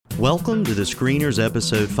Welcome to The Screeners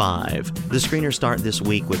Episode 5. The Screeners start this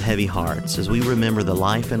week with heavy hearts as we remember the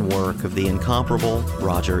life and work of the incomparable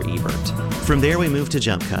Roger Ebert. From there we move to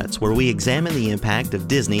Jump Cuts, where we examine the impact of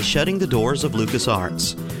Disney shutting the doors of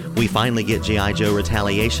LucasArts. We finally get G.I. Joe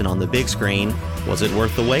Retaliation on the big screen. Was it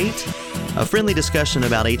worth the wait? A friendly discussion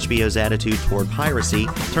about HBO's attitude toward piracy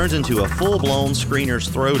turns into a full-blown Screeners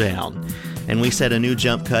throwdown. And we set a new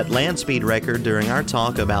jump cut land speed record during our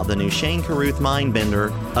talk about the new Shane Carruth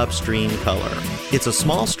Mindbender, Upstream Color. It's a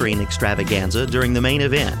small screen extravaganza during the main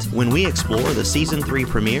event when we explore the Season 3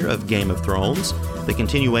 premiere of Game of Thrones, the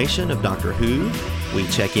continuation of Doctor Who, we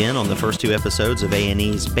check in on the first 2 episodes of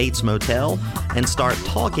A&E's Bates Motel, and start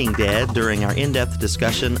Talking Dead during our in-depth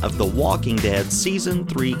discussion of The Walking Dead Season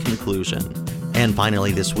 3 conclusion. And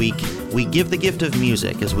finally this week, we give the gift of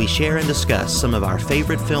music as we share and discuss some of our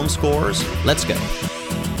favorite film scores. Let's go.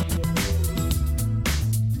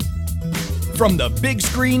 From the big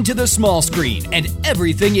screen to the small screen and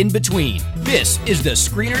everything in between, this is the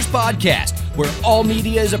Screeners Podcast, where all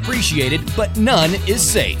media is appreciated, but none is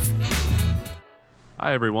safe.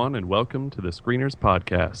 Hi, everyone, and welcome to the Screeners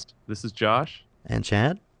Podcast. This is Josh. And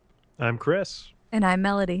Chad. I'm Chris. And I'm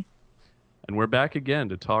Melody. And we're back again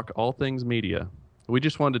to talk all things media. We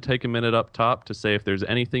just wanted to take a minute up top to say if there's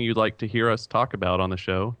anything you'd like to hear us talk about on the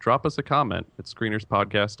show, drop us a comment at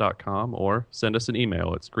screenerspodcast.com or send us an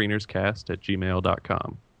email at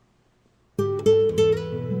screenerscast@gmail.com.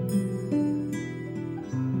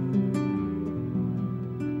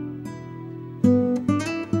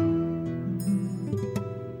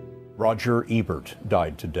 Roger Ebert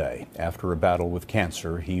died today. After a battle with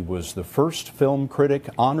cancer, he was the first film critic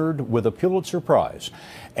honored with a Pulitzer Prize,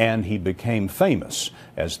 and he became famous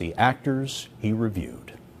as the actors he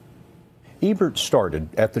reviewed. Ebert started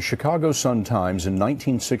at the Chicago Sun-Times in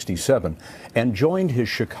 1967 and joined his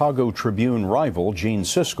Chicago Tribune rival Gene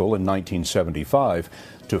Siskel in 1975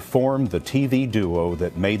 to form the TV duo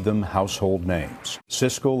that made them household names.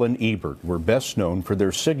 Siskel and Ebert were best known for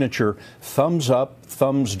their signature thumbs up,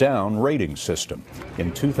 thumbs down rating system.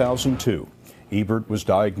 In 2002, Ebert was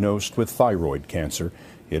diagnosed with thyroid cancer.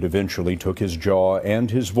 It eventually took his jaw and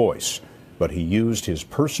his voice, but he used his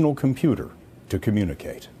personal computer to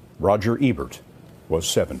communicate. Roger Ebert was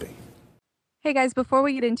 70. Hey guys, before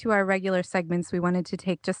we get into our regular segments, we wanted to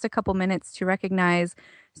take just a couple minutes to recognize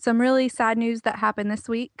some really sad news that happened this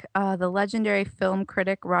week. The legendary film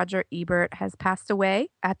critic Roger Ebert has passed away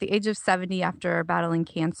at the age of 70 after battling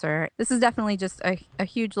cancer. This is definitely just a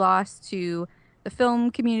huge loss to the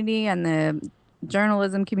film community and the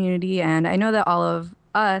journalism community, and I know that all of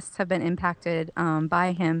us have been impacted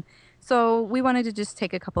by him. So we wanted to just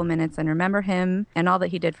take a couple minutes and remember him and all that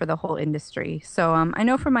he did for the whole industry. So I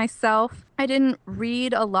know for myself, I didn't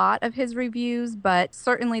read a lot of his reviews, but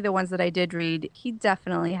certainly the ones that I did read, he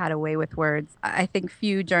definitely had a way with words. I think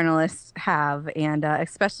few journalists have, and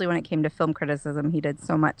especially when it came to film criticism, he did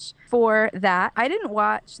so much for that. I didn't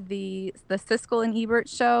watch the Siskel and Ebert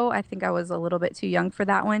show. I think I was a little bit too young for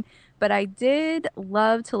that one. But I did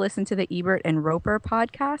love to listen to the Ebert and Roper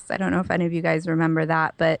podcast. I don't know if any of you guys remember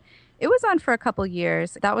that, but it was on for a couple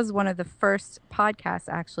years. That was one of the first podcasts,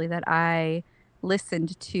 actually, that I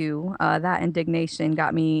listened to. That indignation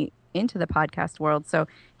got me into the podcast world. So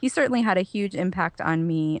he certainly had a huge impact on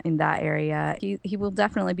me in that area. He will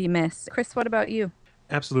definitely be missed. Chris, what about you?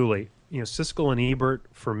 Absolutely. You know, Siskel and Ebert,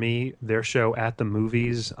 for me, their show At the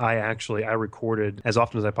Movies, I recorded as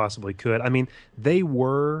often as I possibly could. I mean, they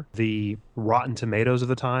were the Rotten Tomatoes of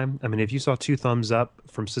the time. I mean, if you saw 2 thumbs up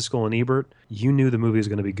from Siskel and Ebert, you knew the movie was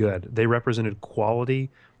going to be good. They represented quality.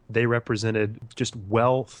 They represented just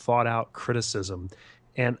well thought out criticism.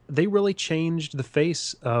 And they really changed the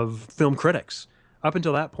face of film critics. Up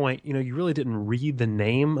until that point, you know, you really didn't read the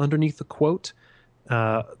name underneath the quote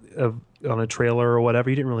on a trailer or whatever.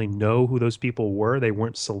 You didn't really know who those people were. They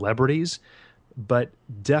weren't celebrities, but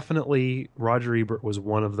definitely Roger Ebert was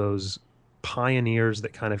one of those pioneers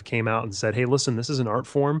that kind of came out and said, hey, listen, this is an art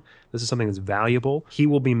form. This is something that's valuable. He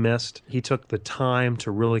will be missed. He took the time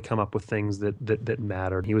to really come up with things that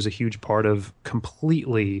mattered. He was a huge part of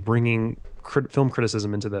completely bringing film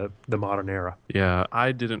criticism into the modern era. Yeah,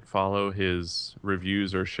 I didn't follow his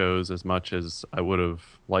reviews or shows as much as I would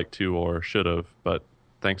have liked to or should have, but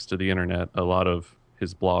thanks to the internet, a lot of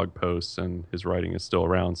his blog posts and his writing is still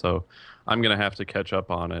around, so I'm going to have to catch up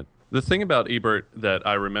on it. The thing about Ebert that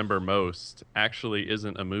I remember most actually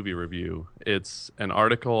isn't a movie review. It's an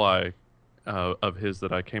article of his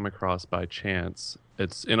that I came across by chance.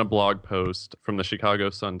 It's in a blog post from the Chicago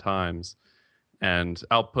Sun-Times, and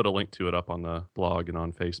I'll put a link to it up on the blog and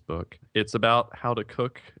on Facebook. It's about how to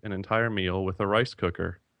cook an entire meal with a rice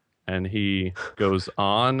cooker. and he goes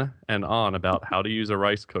on and on about how to use a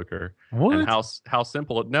rice cooker What? and how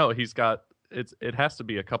simple. No, it has to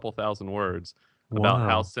be a couple thousand words about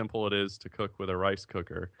how Wow. simple it is to cook with a rice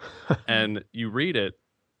cooker. And you read it,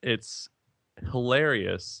 it's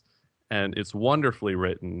hilarious and it's wonderfully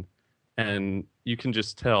written, and you can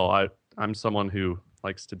just tell I'm someone who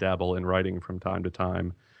likes to dabble in writing from time to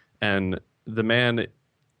time, and the man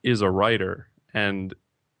is a writer and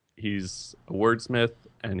he's a wordsmith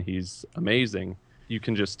and he's amazing. You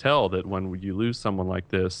can just tell that when you lose someone like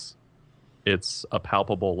this, it's a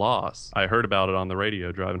palpable loss. I heard about it on the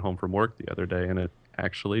radio driving home from work the other day, and it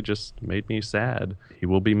actually just made me sad. He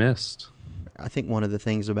will be missed. I think one of the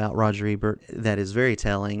things about Roger Ebert that is very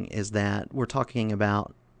telling is that we're talking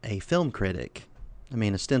about a film critic. I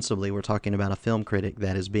mean, ostensibly, we're talking about a film critic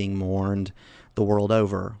that is being mourned the world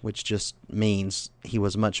over, which just means he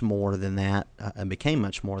was much more than that and became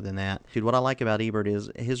much more than that. Dude, what I like about Ebert is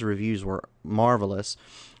his reviews were marvelous,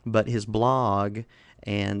 but his blog,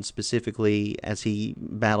 and specifically as he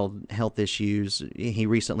battled health issues, he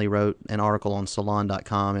recently wrote an article on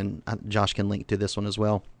Salon.com, and Josh can link to this one as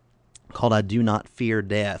well, called I Do Not Fear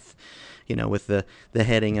Death, with the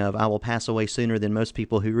heading of I will pass away sooner than most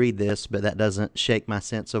people who read this, but that doesn't shake my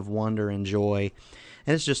sense of wonder and joy.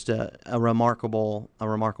 And it's just a remarkable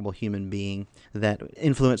human being that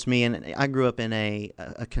influenced me. And I grew up in a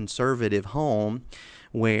conservative home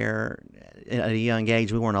where at a young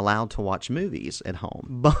age we weren't allowed to watch movies at home.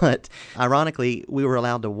 But ironically, we were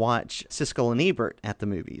allowed to watch Siskel and Ebert at the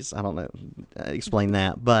movies. I don't know, explain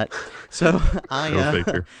that. But so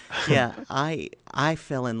I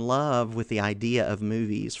fell in love with the idea of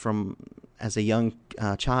movies from as a young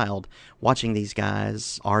child, watching these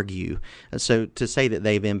guys argue. So to say that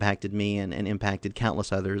they've impacted me and impacted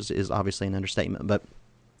countless others is obviously an understatement. But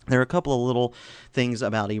there are a couple of little things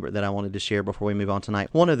about Ebert that I wanted to share before we move on tonight.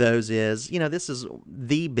 One of those is, this is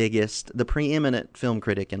the preeminent film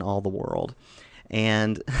critic in all the world.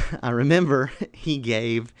 And I remember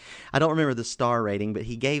I don't remember the star rating, but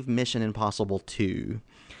he gave Mission Impossible 2,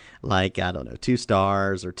 2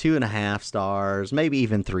 stars or 2.5 stars, maybe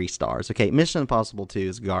even 3 stars. Okay, Mission Impossible 2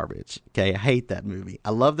 is garbage. Okay, I hate that movie.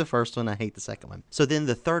 I love the first one. I hate the second one. So then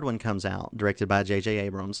the third one comes out, directed by J.J.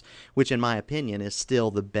 Abrams, which in my opinion is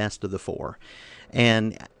still the best of the 4.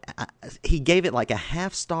 And he gave it like a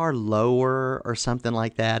 0.5 star lower or something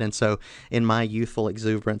like that. And so in my youthful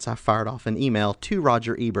exuberance, I fired off an email to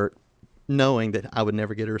Roger Ebert, knowing that I would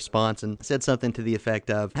never get a response, and said something to the effect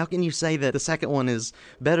of, how can you say that the second one is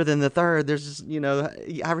better than the third? There's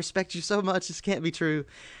just, I respect you so much, this can't be true.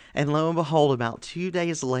 And lo and behold, about 2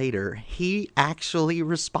 days later, he actually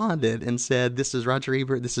responded and said, this is Roger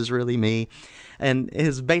Ebert, this is really me. And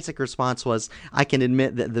his basic response was, I can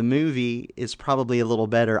admit that the movie is probably a little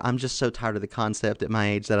better. I'm just so tired of the concept at my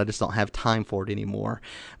age that I just don't have time for it anymore.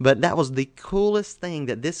 But that was the coolest thing,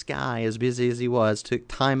 that this guy, as busy as he was, took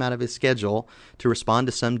time out of his schedule to respond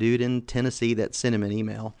to some dude in Tennessee that sent him an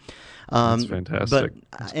email. That's fantastic.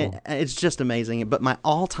 But That's cool. It's just amazing. But my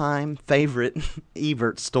all-time favorite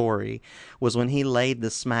Ebert story was when he laid the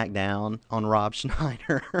smackdown on Rob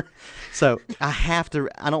Schneider. So I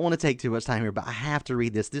don't want to take too much time here, but I have to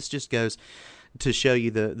read this. This just goes to show you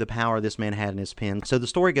the power this man had in his pen. So the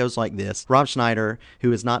story goes like this. Rob Schneider,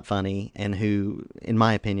 who is not funny and who, in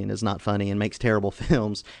my opinion, is not funny and makes terrible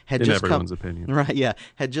films, had everyone's opinion. Right, yeah.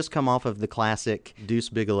 Had just come off of the classic Deuce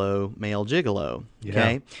Bigalow, Male Gigolo.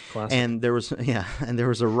 Okay? Yeah, classic. And there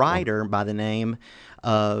was a writer by the name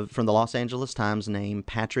from the Los Angeles Times named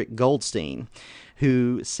Patrick Goldstein,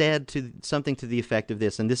 who said something to the effect of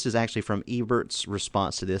this, and this is actually from Ebert's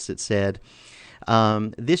response to this. It said,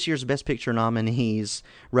 this year's Best Picture nominees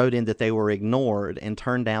wrote in that they were ignored and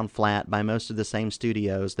turned down flat by most of the same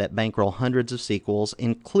studios that bankroll hundreds of sequels,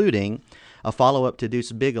 including a follow-up to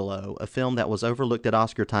Deuce Bigalow, a film that was overlooked at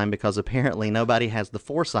Oscar time because apparently nobody has the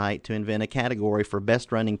foresight to invent a category for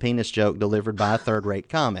best running penis joke delivered by a third-rate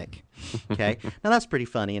comic. Okay? Now that's pretty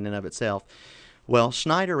funny in and of itself. Well,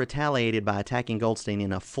 Schneider retaliated by attacking Goldstein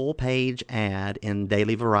in a full-page ad in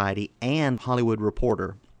Daily Variety and Hollywood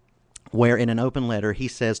Reporter, where in an open letter he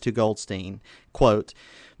says to Goldstein, quote,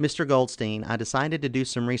 Mr. Goldstein, I decided to do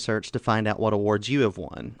some research to find out what awards you have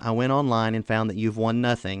won. I went online and found that you've won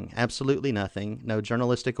nothing, absolutely nothing, no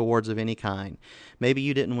journalistic awards of any kind. Maybe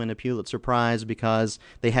you didn't win a Pulitzer Prize because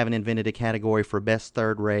they haven't invented a category for best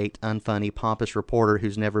third-rate, unfunny, pompous reporter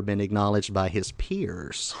who's never been acknowledged by his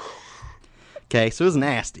peers. Okay, so it was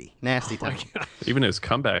nasty time. Even his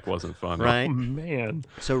comeback wasn't fun. Right? Oh, man.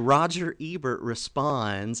 So Roger Ebert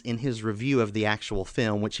responds in his review of the actual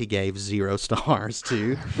film, which he gave 0 stars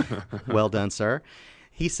to. Well done, sir.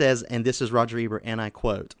 He says, and this is Roger Ebert, and I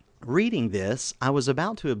quote, Reading this, I was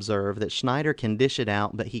about to observe that Schneider can dish it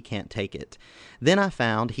out, but he can't take it. Then I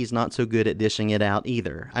found he's not so good at dishing it out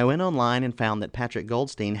either. I went online and found that Patrick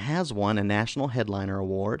Goldstein has won a National Headliner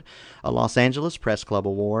Award, a Los Angeles Press Club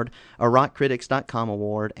Award, a RockCritics.com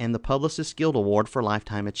Award, and the Publicist Guild Award for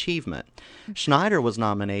Lifetime Achievement. Schneider was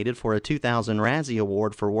nominated for a 2000 Razzie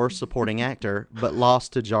Award for Worst Supporting Actor, but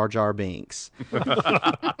lost to Jar Jar Binks.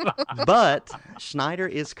 But Schneider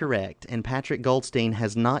is correct, and Patrick Goldstein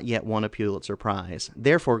has not yet won a Pulitzer Prize.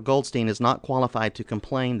 Therefore, Goldstein is not qualified to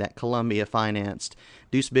complain that Columbia financed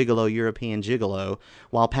Deuce Bigalow European Gigolo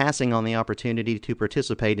while passing on the opportunity to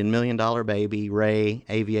participate in $1 Million Baby, Ray,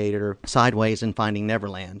 Aviator, Sideways, and Finding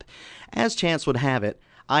Neverland. As chance would have it,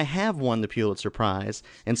 I have won the Pulitzer Prize,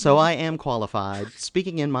 and so I am qualified.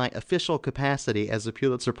 Speaking in my official capacity as a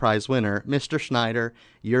Pulitzer Prize winner, Mr. Schneider,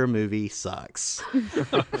 your movie sucks.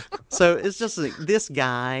 So it's just like, this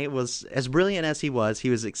guy was, as brilliant as he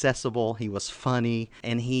was accessible, he was funny,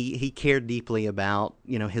 and he cared deeply about,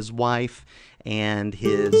 his wife and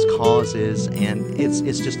his causes, and it's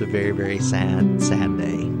just a very, very sad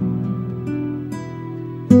day.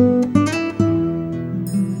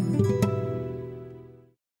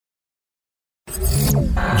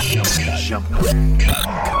 Jump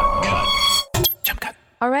cut.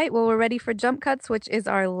 All right, well, we're ready for Jump Cuts, which is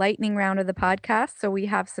our lightning round of the podcast. So we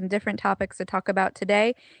have some different topics to talk about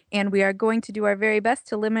today, and we are going to do our very best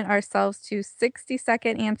to limit ourselves to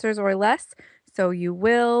 60-second answers or less. So you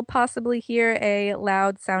will possibly hear a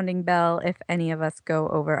loud sounding bell if any of us go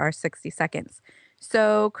over our 60 seconds.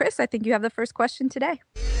 So, Chris, I think you have the first question today.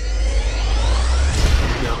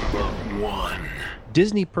 Number 1.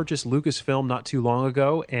 Disney purchased Lucasfilm not too long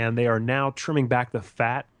ago, and they are now trimming back the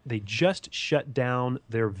fat. They just shut down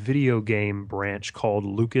their video game branch called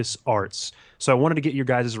LucasArts. So I wanted to get your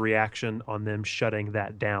guys' reaction on them shutting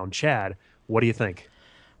that down. Chad, what do you think?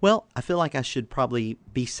 Well, I feel like I should probably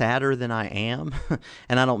be sadder than I am,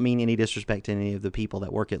 and I don't mean any disrespect to any of the people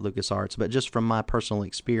that work at LucasArts, but just from my personal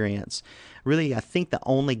experience, really, I think the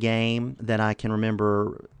only game that I can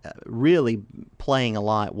remember really playing a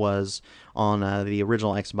lot was on the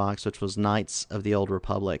original Xbox, which was Knights of the Old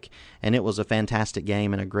Republic, and it was a fantastic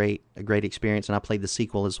game and a great experience, and I played the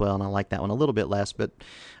sequel as well, and I liked that one a little bit less, but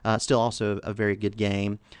still also a very good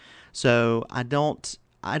game. So I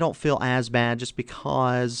don't feel as bad just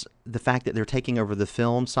because the fact that they're taking over the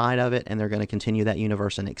film side of it and they're going to continue that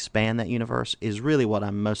universe and expand that universe is really what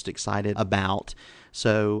I'm most excited about.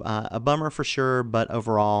 So a bummer for sure, but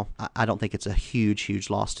overall, I don't think it's a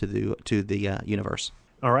huge loss to the universe.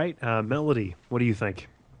 All right, Melody, what do you think?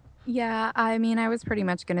 Yeah, I mean, I was pretty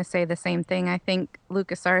much going to say the same thing. I think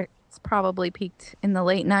LucasArts probably peaked in the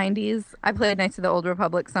late 90s. I played Knights of the Old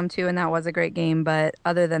Republic some too, and that was a great game. But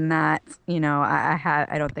other than that,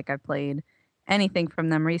 I don't think I've played anything from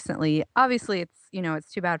them recently. Obviously,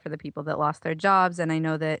 it's too bad for the people that lost their jobs, and I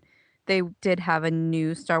know that they did have a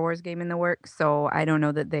new Star Wars game in the works, so I don't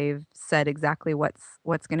know that they've said exactly what's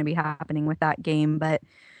going to be happening with that game. But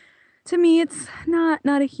to me, it's not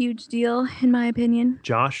a huge deal, in my opinion.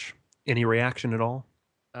 Josh, any reaction at all?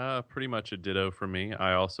 Pretty much a ditto for me.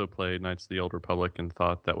 I also played Knights of the Old Republic and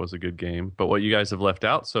thought that was a good game. But what you guys have left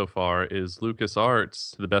out so far is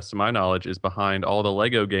LucasArts, to the best of my knowledge, is behind all the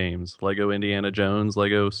Lego games. Lego Indiana Jones,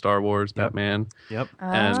 Lego Star Wars, Batman. Yep.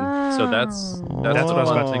 And so that's what I was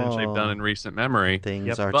about to things they've done in recent memory.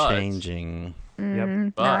 Things are changing.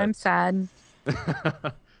 Yep. Now I'm sad.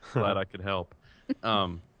 Glad I could help.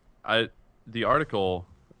 The article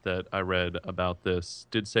that I read about this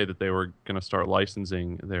did say that they were going to start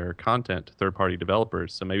licensing their content to third-party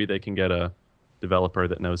developers. So maybe they can get a developer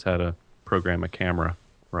that knows how to program a camera,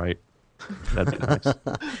 right? That'd be nice.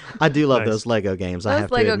 I do love those Lego games. I have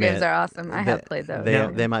to admit. Those Lego games are awesome. I have played those.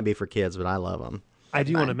 They might be for kids, but I love them. I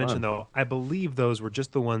do want to mention, though, I believe those were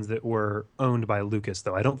just the ones that were owned by Lucas,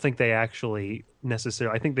 though. I don't think they actually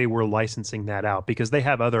necessarily... I think they were licensing that out because they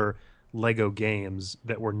have other Lego games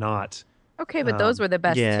that were not... Okay, but those were the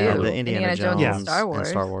best too. The Indiana Jones and Star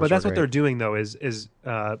Wars. But that's what they're doing, though, is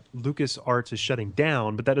LucasArts is shutting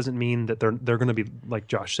down, but that doesn't mean that they're going to be, like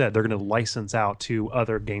Josh said, they're going to license out to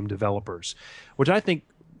other game developers, which I think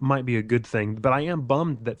might be a good thing. But I am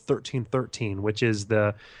bummed that 1313, which is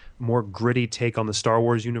the more gritty take on the Star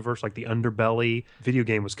Wars universe, like the Underbelly video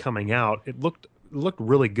game, was coming out. It looked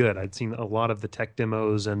really good. I'd seen a lot of the tech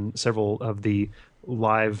demos and several of the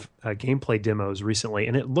live gameplay demos recently,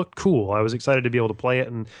 and it looked cool. I was excited to be able to play it,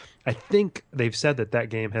 and I think they've said that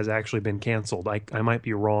game has actually been canceled. I might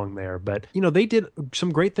be wrong there, but they did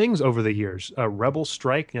some great things over the years. Rebel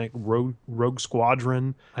Strike, like Rogue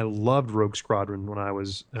Squadron. I loved Rogue Squadron when I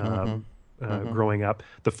was growing up.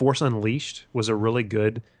 The Force Unleashed was a really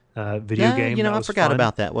good video game. You know, that I forgot fun.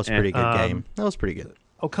 about that. Was a pretty good game. That was pretty good.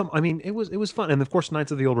 Oh, come! I mean, it was fun, and of course,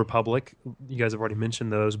 Knights of the Old Republic. You guys have already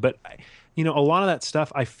mentioned those, but you know, a lot of that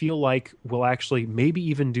stuff I feel like will actually maybe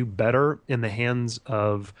even do better in the hands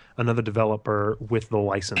of another developer with the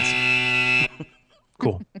license.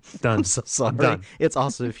 Cool, done. I'm so sorry. I'm done. It's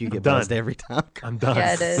awesome if you get done. buzzed every time. I'm done.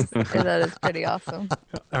 Yeah, it is. That is pretty awesome.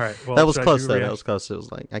 All right. Well, That was should I close do a though. That reaction? was close. It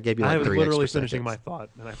was like I gave you like I was 3 literally extra finishing my seconds. thought,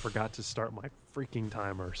 and I forgot to start my freaking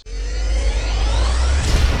timers.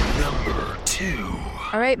 Number 2.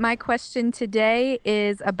 All right, my question today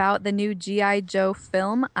is about the new G.I. Joe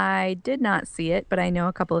film. I did not see it, but I know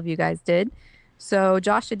a couple of you guys did. So,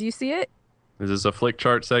 Josh, did you see it? Is this a flick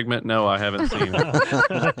chart segment? No, I haven't seen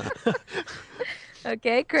it.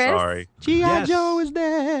 Okay, Chris. Sorry. G.I. Yes. Joe is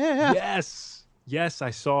there. Yes,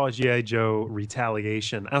 I saw G.I. Joe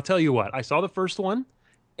Retaliation. I'll tell you what, I saw the first one,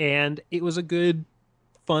 and it was a good,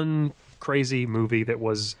 fun, crazy movie that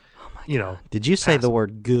was, you know, Did you say the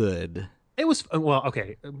word good? it was, well,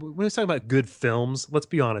 okay, when we talk about good films, let's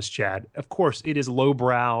be honest, Chad. Of course, it is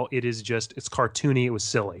lowbrow, it is just, it's cartoony, it was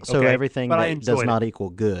silly. So okay? everything But I that does enjoyed not it. equal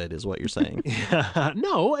good is what you're saying.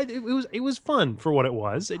 No, it was fun for what it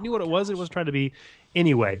was. It knew what it was. It was trying to be.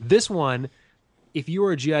 Anyway, this one, if you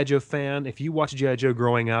were a G.I. Joe fan, if you watched G.I. Joe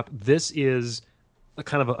growing up, this is a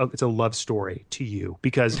kind of it's a love story to you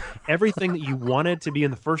because everything that you wanted to be in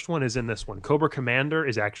the first one is in this one. Cobra Commander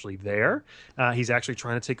is actually there. He's actually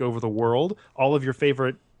trying to take over the world. All of your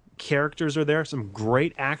favorite characters are there. Some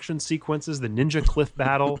great action sequences. The Ninja Cliff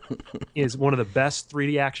Battle is one of the best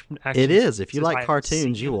 3D action It is. If you sequences I like have cartoons,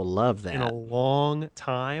 seen you will love in a that. long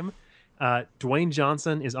time. Dwayne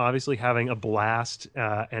Johnson is obviously having a blast,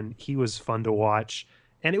 and he was fun to watch.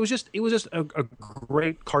 And it was just a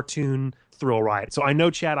great cartoon thrill ride. So I know,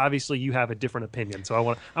 Chad, obviously you have a different opinion. So I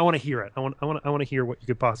want to hear it. I want to hear what you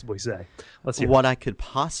could possibly say. Let's hear What I could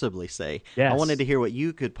possibly say. I Yes. wanted to hear what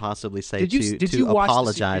you could possibly say Did you to watch the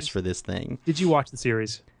apologize series? for this thing. Did you watch the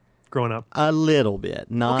series growing up? A little bit,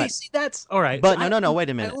 not. Okay, see, that's all right. But I- no, wait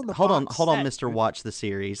a I minute. own the Hold on, box set. Mr. Watch the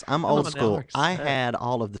series. I'm on old the school. box I set. had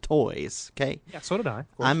all of the toys. Okay, Yeah, so did I.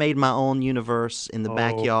 Of course. I made my own universe in the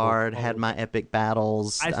backyard. Had oh. my epic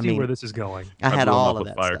battles. I see mean, where this is going. I had blew 'em all up of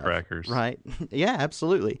with that stuff, firecrackers. right? Yeah,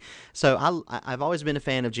 absolutely. So I've always been a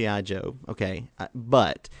fan of G.I. Joe. Okay,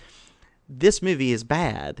 but this movie is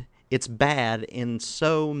bad. It's bad in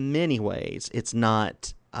so many ways. It's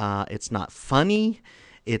not funny.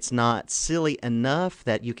 It's not silly enough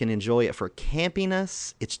that you can enjoy it for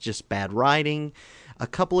campiness. It's just bad writing. A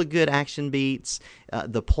couple of good action beats.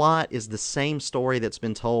 The plot is the same story that's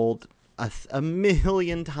been told a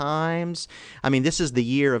million times. I mean, this is the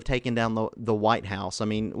year of taking down the White House. I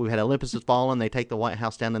mean, we had Olympus Has Fallen. They take the White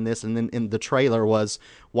House down in this, and then in the trailer was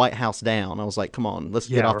White House down. I was like, come on, let's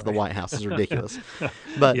get Yeah, off the right. White House. This is ridiculous.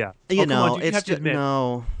 But Yeah. you Oh, come know, on, you it's have to just admit-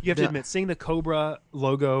 no. You have to admit, seeing the Cobra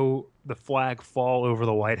logo, the flag fall over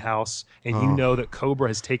the White House, and you know that Cobra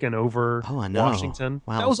has taken over Oh, I know. Washington.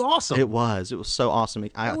 Wow. That was awesome. It was so awesome.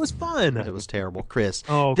 That was fun. It was terrible, Chris.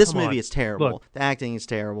 Oh, this come movie on. is terrible. Look. The acting is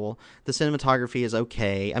terrible. The cinematography is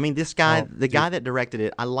okay. I mean, this guy, the guy that directed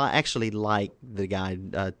it, actually like the guy.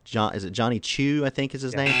 John, is it Johnny Chu? I think is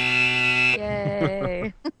his name.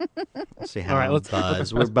 Yay. Let's see how All right, I'm let's-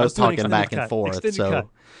 buzzed. We're let's both do an talking extended back and cut. forth. Extended So cut.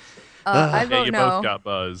 I Yeah, vote you no. both got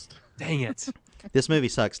buzzed. Dang it. this movie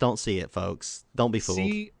sucks. Don't see it, folks. Don't be fooled.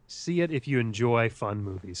 See it if you enjoy fun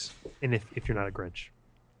movies, and if you're not a Grinch.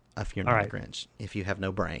 If you're All not right. a Grinch, if you have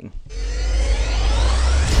no brain.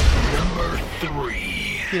 Number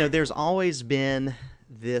 3. You know, there's always been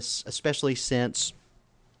this, especially since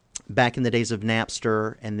back in the days of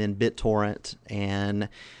Napster and then BitTorrent, and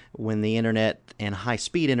when the internet and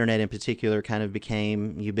high-speed internet in particular kind of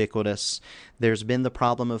became ubiquitous, there's been the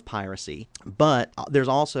problem of piracy. But there's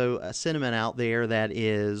also a sentiment out there that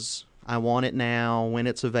is, I want it now when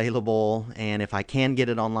it's available, and if I can get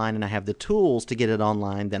it online and I have the tools to get it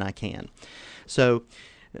online, then I can. So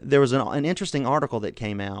there was an interesting article that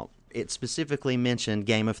came out. It specifically mentioned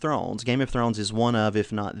Game of Thrones. Game of Thrones is one of,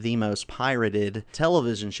 if not the most pirated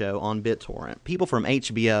television show on BitTorrent. People from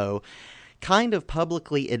HBO kind of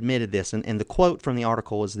publicly admitted this, and the quote from the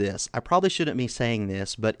article was this: I probably shouldn't be saying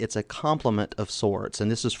this, but it's a compliment of sorts. And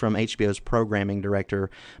this is from HBO's programming director,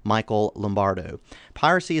 Michael Lombardo.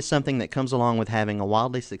 Piracy is something that comes along with having a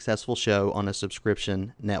wildly successful show on a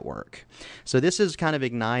subscription network. So this has kind of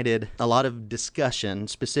ignited a lot of discussion,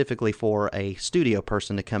 specifically for a studio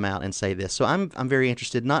person to come out and say this. So I'm very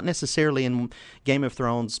interested, not necessarily in Game of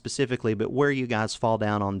Thrones specifically, but where you guys fall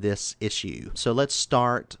down on this issue. So let's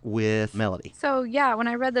start with Melody. Melody. So, yeah, when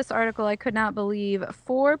I read this article, I could not believe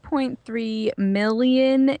 4.3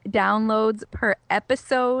 million downloads per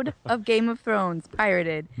episode of Game of Thrones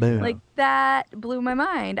pirated. Boom. Like, that blew my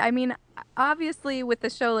mind. I mean, obviously, with a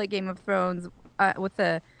show like Game of Thrones, with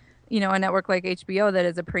a network like HBO that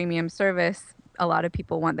is a premium service, a lot of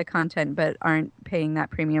people want the content but aren't paying that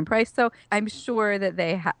premium price. So I'm sure that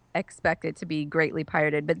they expect it to be greatly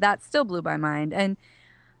pirated, but that still blew my mind. And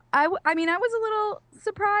I mean, I was a little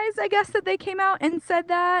surprised, I guess, that they came out and said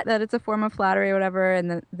that it's a form of flattery or whatever,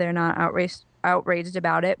 and that they're not outraged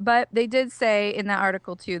about it. But they did say in that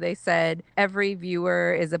article, too, they said every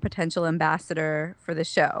viewer is a potential ambassador for the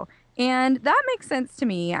show. And that makes sense to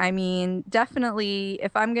me. I mean, definitely,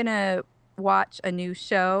 if I'm going to watch a new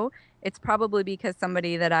show, it's probably because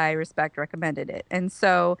somebody that I respect recommended it. And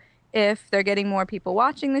so if they're getting more people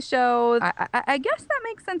watching the show, I guess that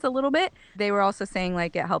makes sense a little bit. They were also saying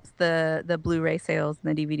like it helps the Blu-ray sales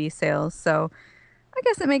and the DVD sales. So I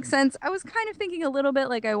guess it makes sense. I was kind of thinking a little bit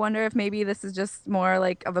like I wonder if maybe this is just more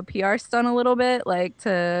like of a PR stunt a little bit, like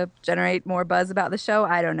to generate more buzz about the show.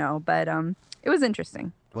 I don't know, but it was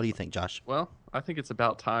interesting. What do you think, Josh? Well, I think it's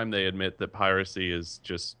about time they admit that piracy is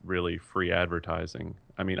just really free advertising.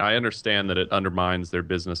 I mean, I understand that it undermines their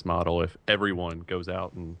business model if everyone goes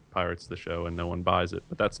out and pirates the show and no one buys it.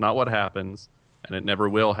 But that's not what happens, and it never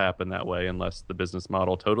will happen that way unless the business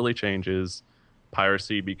model totally changes.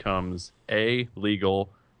 Piracy becomes A,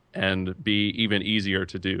 legal, and B, even easier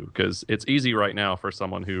to do. Because it's easy right now for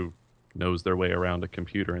someone who knows their way around a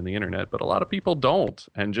computer and the internet, but a lot of people don't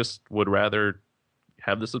and just would rather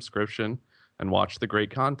have the subscription and watch the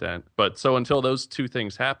great content. But so until those two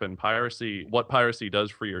things happen, what piracy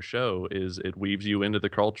does for your show is it weaves you into the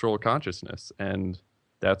cultural consciousness. And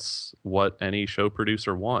that's what any show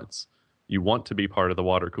producer wants. You want to be part of the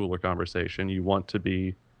water cooler conversation. You want to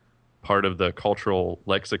be part of the cultural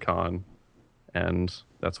lexicon. And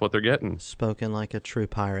that's what they're getting. Spoken like a true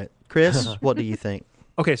pirate. Chris, what do you think?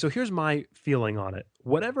 Okay, so here's my feeling on it.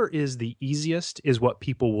 Whatever is the easiest is what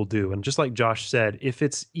people will do. And just like Josh said, if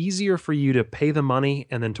it's easier for you to pay the money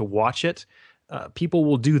and then to watch it, people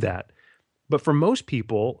will do that. But for most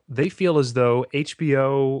people, they feel as though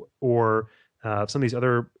HBO or some of these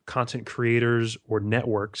other content creators or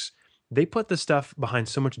networks, they put the stuff behind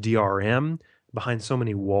so much DRM, behind so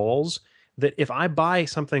many walls, that if I buy a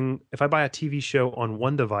TV show on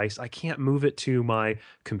one device, I can't move it to my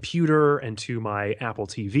computer and to my Apple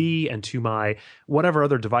TV and to my whatever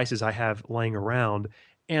other devices I have laying around.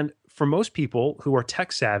 And for most people who are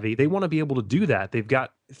tech savvy, they want to be able to do that. They've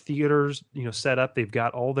got theaters, set up. They've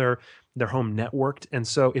got all their home networked. And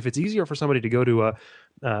so if it's easier for somebody to go to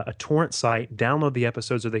a torrent site, download the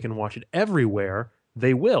episodes so they can watch it everywhere,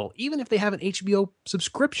 they will, even if they have an HBO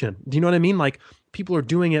subscription. Do you know what I mean? Like, people are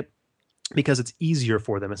doing it because it's easier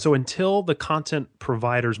for them. And so until the content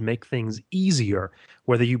providers make things easier,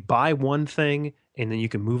 whether you buy one thing and then you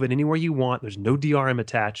can move it anywhere you want, there's no DRM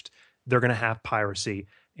attached, they're going to have piracy.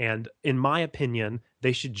 And in my opinion,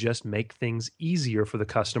 they should just make things easier for the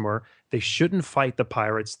customer. They shouldn't fight the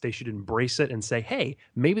pirates. They should embrace it and say, hey,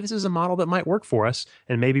 maybe this is a model that might work for us,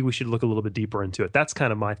 and maybe we should look a little bit deeper into it. That's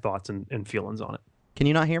kind of my thoughts and feelings on it. Can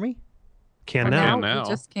you not hear me? Can For now. now. We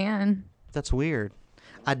just can. That's weird.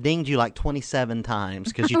 I dinged you like 27 times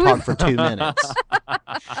because you talked for 2 minutes.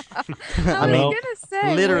 I mean, was gonna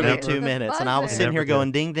say Literally where's 2 the minutes. And I was buzzer? sitting here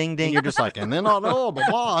going ding, ding, ding. You're just like, and then I know, blah,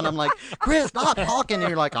 blah. And I'm like, Chris, stop talking. And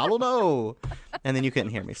you're like, I don't know. And then you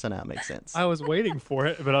couldn't hear me. So now it makes sense. I was waiting for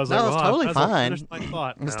it, but I was No, like, it's well, totally I'll fine. finish my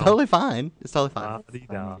thought It's now. totally fine. It's totally fine.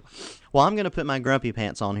 La-di-da. Well, I'm going to put my grumpy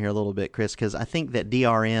pants on here a little bit, Chris, because I think that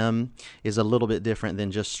DRM is a little bit different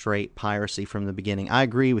than just straight piracy from the beginning. I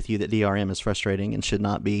agree with you that DRM is frustrating and should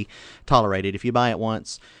not be tolerated. If you buy it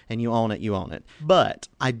once and you own it, you own it. But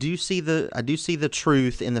I do see the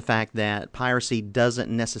truth in the fact that piracy doesn't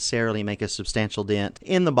necessarily make a substantial dent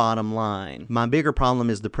in the bottom line. My bigger problem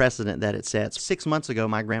is the precedent that it sets. 6 months ago,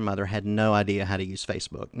 my grandmother had no idea how to use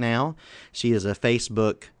Facebook. Now, she is a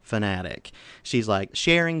Facebook fanatic. She's like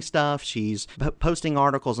sharing stuff, she's posting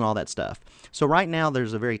articles and all that stuff. So right now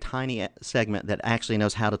there's a very tiny segment that actually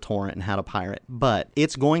knows how to torrent and how to pirate, but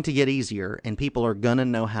it's going to get easier and people are going to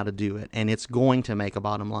know how to do it, and it's going to make a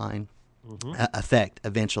bottom line effect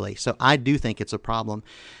eventually. So I do think it's a problem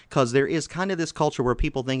because there is kind of this culture where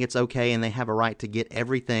people think it's okay and they have a right to get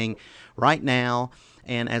everything right now.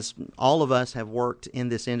 And as all of us have worked in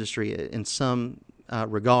this industry in some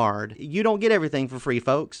regard. You don't get everything for free,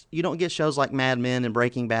 folks. You don't get shows like Mad Men and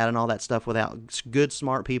Breaking Bad and all that stuff without good,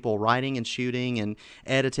 smart people writing and shooting and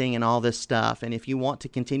editing and all this stuff. And if you want to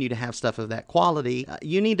continue to have stuff of that quality,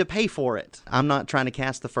 you need to pay for it. I'm not trying to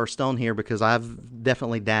cast the first stone here because I've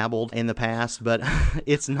definitely dabbled in the past, but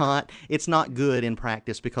it's not good in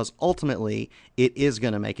practice because ultimately it is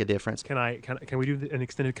going to make a difference. Can we do an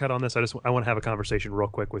extended cut on this? I want to have a conversation real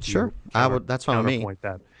quick with you. Sure, that's fine with me. Counterpoint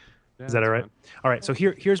that. Is that all right? All right. So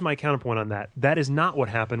here's my counterpoint on that. That is not what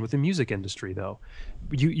happened with the music industry, though.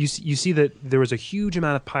 You see that there was a huge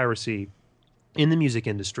amount of piracy in the music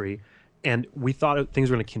industry, and we thought things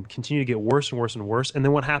were going to continue to get worse and worse and worse. And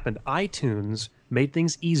then what happened? iTunes made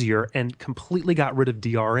things easier and completely got rid of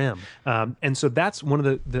DRM. And so that's one of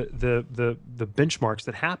the benchmarks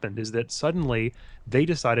that happened, is that suddenly they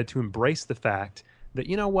decided to embrace the fact that,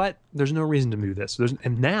 you know what, there's no reason to do this.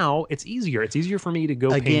 And now it's easier. It's easier for me to go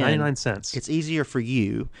pay 99 cents. It's easier for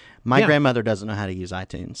you. My grandmother doesn't know how to use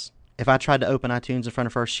iTunes. If I tried to open iTunes in front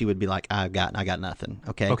of her, she would be like, I got nothing.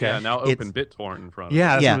 Okay. Yeah, now open BitTorrent in front of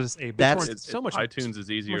her. Yeah, BitTorrent so much iTunes is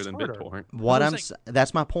easier than BitTorrent.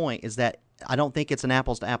 That's my point, is that I don't think it's an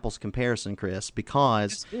apples to apples comparison, Chris,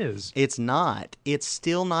 because it's not. It's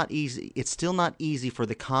still not easy. It's still not easy for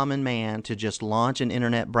the common man to just launch an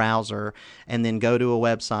internet browser and then go to a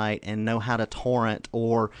website and know how to torrent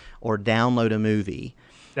or download a movie.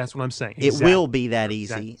 That's what I'm saying. It will be that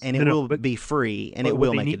easy, and it will be free, and it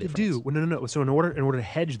will make a difference. No. So in order to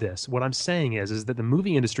hedge this, what I'm saying is that the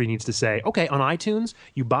movie industry needs to say, okay, on iTunes,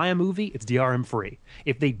 you buy a movie, it's DRM free.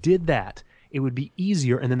 If they did that, it would be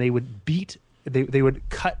easier, and then they would they would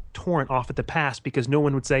cut torrent off at the pass, because no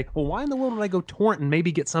one would say, well, why in the world would I go torrent and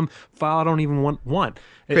maybe get some file I don't even want?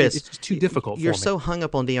 Chris, it's just too difficult for me. You're so hung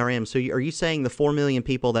up on DRM. So are you saying the 4 million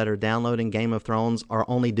people that are downloading Game of Thrones are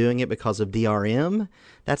only doing it because of DRM?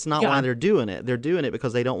 That's not why they're doing it. They're doing it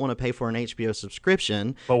because they don't want to pay for an HBO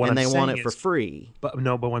subscription, and they want it for free. But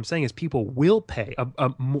what I'm saying is people will pay.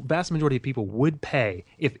 A vast majority of people would pay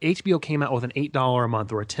if HBO came out with an $8 a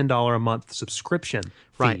month or a $10 a month subscription fee.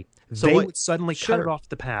 Right. So they would suddenly cut it off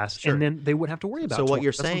the pass, and then they wouldn't have to worry about it. So what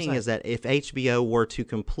you're saying is that if HBO were to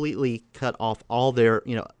completely cut off all their,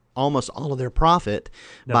 almost all of their profit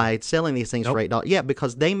by selling these things for $8,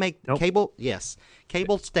 because they make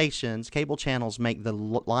cable stations, cable channels make the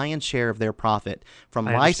lion's share of their profit from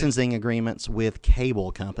licensing agreements with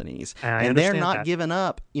cable companies, and they're not giving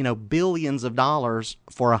up, billions of dollars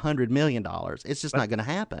for $100 million. It's just not going to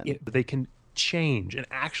happen. They can change and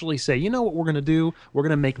actually say, you know what we're going to do? We're going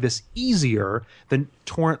to make this easier than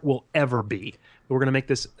torrent will ever be. We're going to make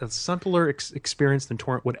this a simpler experience than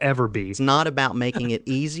torrent would ever be. It's not about making it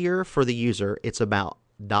easier for the user. It's about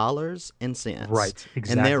dollars and cents. Right,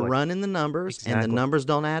 exactly. And they're running the numbers, and the numbers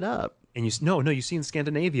don't add up. And you see in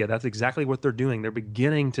Scandinavia, that's exactly what they're doing. They're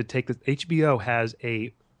beginning to take HBO has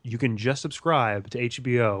you can just subscribe to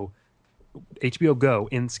HBO Go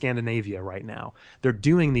in Scandinavia right now. They're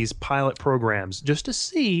doing these pilot programs just to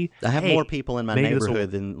see. I have more people in my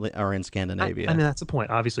neighborhood than are in Scandinavia. I mean, that's the point.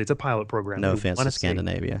 Obviously, it's a pilot program. No offense to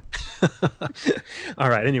Scandinavia. All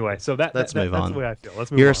right. Anyway, so let's move on. That's the way I feel.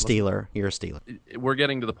 Let's move on. You're a Steeler. You're a Steeler. We're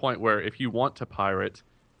getting to the point where if you want to pirate,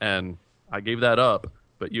 and I gave that up,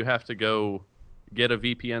 but you have to go get a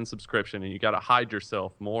VPN subscription, and you got to hide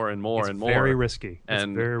yourself more and more and more. It's very risky.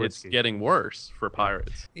 It's getting worse for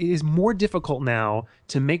pirates. It is more difficult now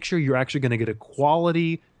to make sure you're actually going to get a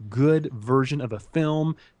quality, good version of a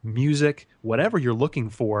film, music, whatever you're looking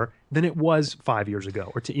for, than it was 5 years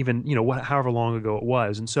ago, or to even, however long ago it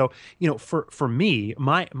was. And so, for me,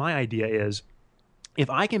 my idea is, if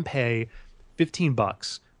I can pay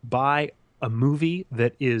 $15, buy a movie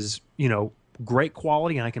that is, great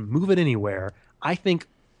quality, and I can move it anywhere, I think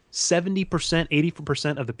 70%,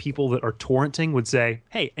 80% of the people that are torrenting would say,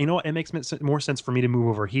 hey, you know what? It makes more sense for me to move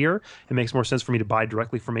over here. It makes more sense for me to buy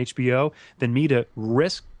directly from HBO than me to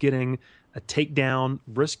risk getting a takedown,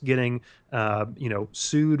 risk getting,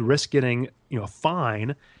 sued, risk getting, a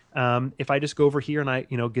fine. If I just go over here and I,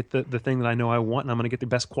 get the thing that I know I want, and I'm going to get the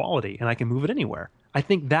best quality, and I can move it anywhere. I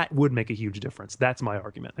think that would make a huge difference. That's my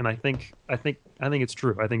argument, and I think it's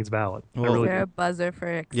true. I think it's valid. Well, is there a buzzer for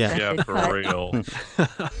extended for cut? real.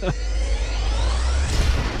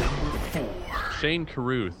 Shane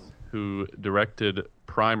Carruth, who directed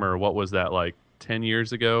Primer, what was that, like 10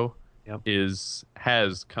 years ago? Yep.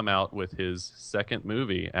 Has come out with his second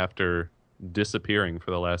movie after disappearing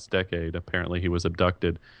for the last decade. Apparently he was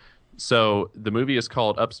abducted. So the movie is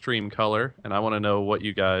called Upstream Color, and I want to know what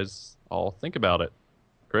you guys all think about it.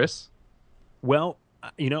 Chris? Well,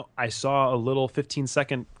 I saw a little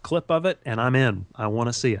 15-second clip of it, and I'm in. I want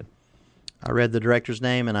to see it. I read the director's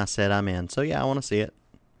name and I said I'm in. So yeah, I want to see it.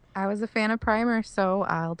 I was a fan of Primer, so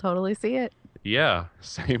I'll totally see it. Yeah,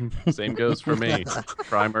 same goes for me.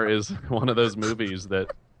 Primer is one of those movies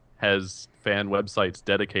that has fan websites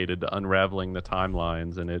dedicated to unraveling the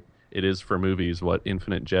timelines, and it is for movies what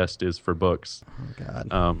Infinite Jest is for books.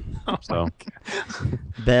 Oh God. So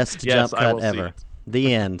Best yes, jump I cut will see ever. it.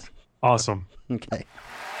 The end. Awesome. Okay.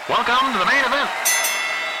 Welcome to the main event.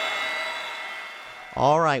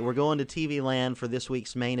 All right, we're going to TV Land for this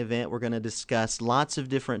week's main event. We're going to discuss lots of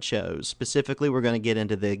different shows. Specifically, we're going to get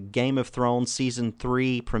into the Game of Thrones Season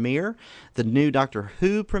 3 premiere, the new Doctor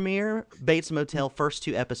Who premiere, Bates Motel first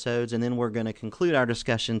 2 episodes, and then we're going to conclude our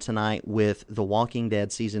discussion tonight with The Walking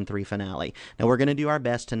Dead Season 3 finale. Now, we're going to do our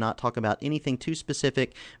best to not talk about anything too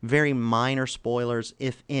specific, very minor spoilers,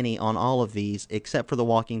 if any, on all of these, except for The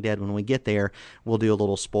Walking Dead. When we get there, we'll do a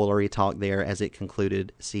little spoilery talk there as it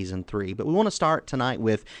concluded Season 3. But we want to start tonight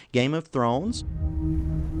with Game of Thrones.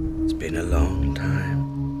 It's been a long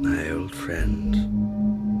time, my old friend.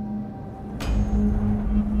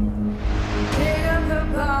 Dig up the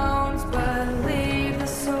bones, but leave the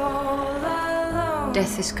soul alone.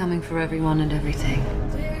 Death is coming for everyone and everything.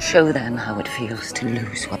 Show them how it feels to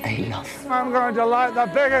lose what they love. I'm going to light the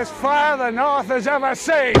biggest fire the North has ever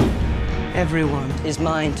seen. Everyone is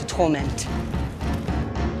mine to torment.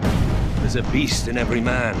 There's a beast in every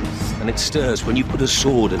man, and it stirs when you put a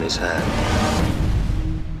sword in his hand.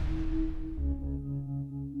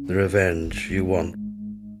 The revenge you want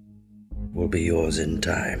will be yours in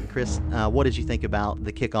time. Chris, what did you think about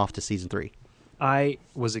the kickoff to Season 3? I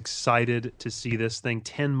was excited to see this thing.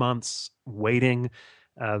 10 months waiting.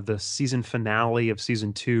 The season finale of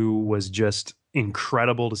Season 2 was just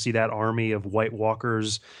incredible to see that army of White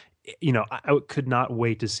Walkers. You know, I could not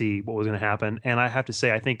wait to see what was going to happen. And I have to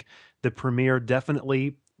say, I think the premiere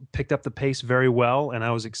definitely picked up the pace very well, and I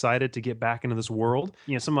was excited to get back into this world.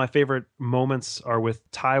 You know, some of my favorite moments are with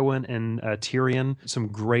Tywin and Tyrion. Some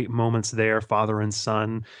great moments there, father and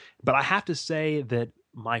son. But I have to say that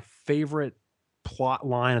my favorite plot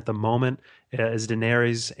line at the moment is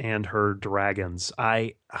Daenerys and her dragons.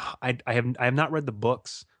 I have not read the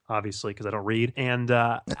books, obviously, because I don't read, and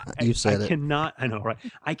You said I it. cannot. I know, right?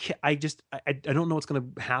 I don't know what's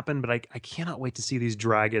going to happen, but I cannot wait to see these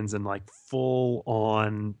dragons in like full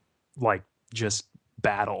on like just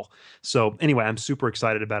battle. So anyway, I'm super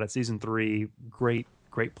excited about it. Season 3, great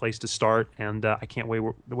place to start, and I can't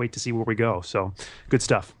wait to see where we go. So good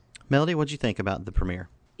stuff. Melody, what'd you think about the premiere?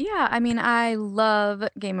 Yeah, I mean, I love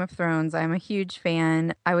Game of Thrones. I'm a huge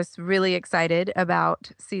fan. I was really excited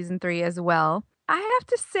about Season 3 as well. I have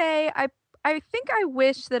to say, I think I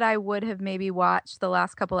wish that I would have maybe watched the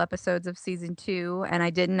last couple episodes of Season 2, and I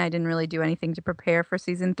didn't. I didn't really do anything to prepare for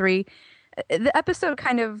Season 3. The episode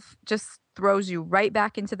kind of just throws you right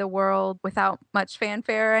back into the world without much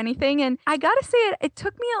fanfare or anything. And I gotta say, it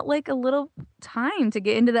took me like a little time to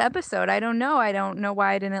get into the episode. I don't know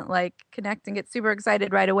why I didn't like connect and get super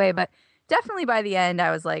excited right away, but definitely by the end,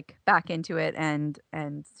 I was like back into it and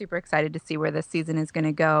super excited to see where this season is going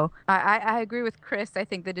to go. I agree with Chris. I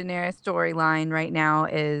think the Daenerys storyline right now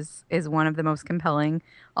is one of the most compelling.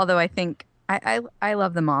 Although I think I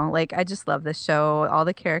love them all. Like, I just love this show. All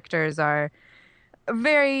the characters are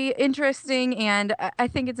very interesting, and I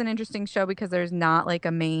think it's an interesting show because there's not like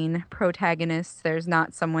a main protagonist. There's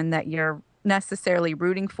not someone that you're necessarily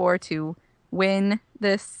rooting for to win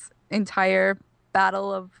this entire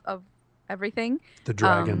battle of everything. The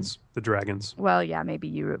dragons. Well, yeah, maybe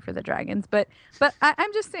you root for the dragons, but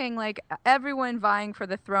I'm just saying, like, everyone vying for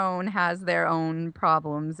the throne has their own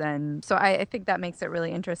problems, and so I think that makes it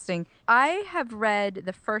really interesting. I have read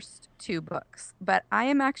the first 2 books, but I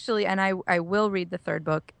am actually, and I will read the 3rd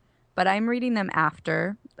book, but I'm reading them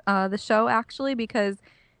after the show, actually, because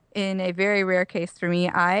in a very rare case for me,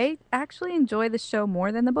 I actually enjoy the show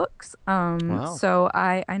more than the books. Wow. So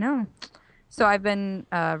I know. So I've been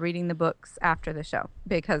reading the books after the show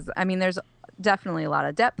because, I mean, there's definitely a lot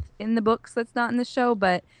of depth in the books that's not in the show,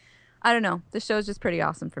 but I don't know. The show's just pretty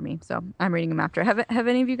awesome for me, so I'm reading them after. Have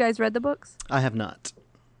any of you guys read the books? I have not.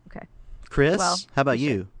 Okay. Chris, Well, how about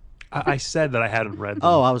you? I said that I hadn't read them.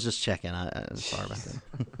 Oh, I was just checking. Sorry about that.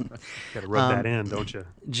 Got to rub that in, don't you?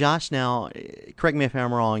 Josh, now, correct me if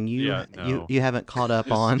I'm wrong. You haven't caught up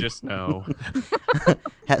on. Just no.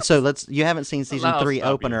 So you haven't seen season I'll 3 stop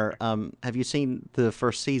you. opener. Have you seen the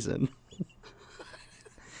first season?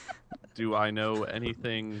 Do I know any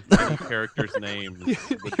character's names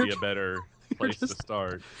would be a better place to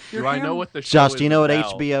start? Do I know what the show Josh, is do you know what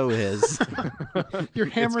about? HBO is? You're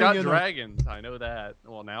It's hammering got in dragons. I know that.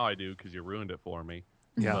 Well, now I do because you ruined it for me.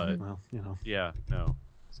 Yeah. But, Well, you know. yeah, no.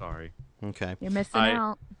 Sorry. Okay. You're missing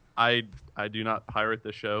out. I do not pirate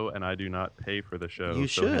the show, and I do not pay for the show. You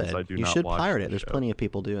so hence should. I do You not should watch pirate it. the There's show. plenty of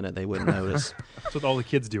people doing it. They wouldn't notice. That's what all the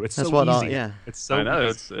kids do. It's That's so what easy. yeah. It's so I know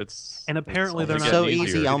easy. it's And apparently it's they're only not so getting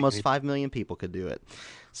easy. easier. Almost 5 million people could do it.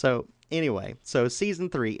 So anyway, so season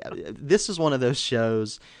 3. This is one of those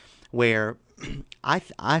shows where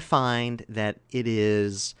I find that it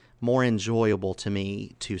is more enjoyable to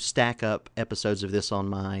me to stack up episodes of this on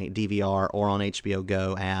my DVR or on HBO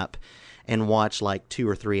Go app and watch like 2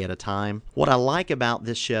 or 3 at a time. What I like about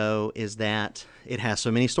this show is that it has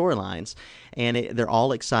so many storylines, and they're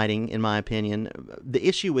all exciting, in my opinion. The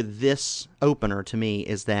issue with this opener, to me,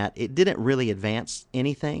 is that it didn't really advance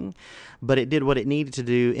anything, but it did what it needed to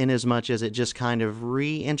do in as much as it just kind of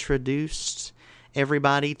reintroduced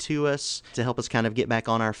everybody to us to help us kind of get back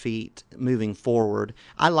on our feet moving forward.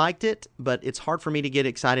 I liked it, but it's hard for me to get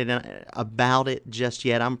excited about it just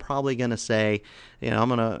yet. I'm probably going to say, I'm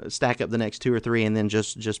going to stack up the next 2 or 3 and then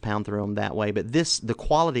just pound through them that way. But the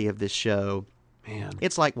quality of this show, man,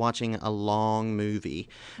 it's like watching a long movie.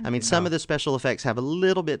 I mean, some of the special effects have a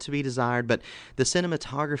little bit to be desired, but the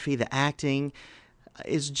cinematography, the acting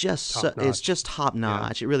is just top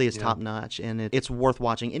notch. Yeah. It really is top notch, and it's worth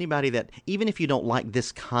watching. Anybody that, even if you don't like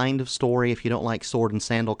this kind of story, if you don't like sword and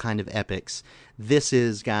sandal kind of epics,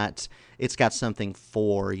 it's got something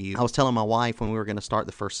for you. I was telling my wife when we were going to start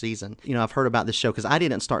the first season, I've heard about this show because I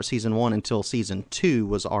didn't start season 1 until season 2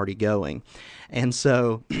 was already going. And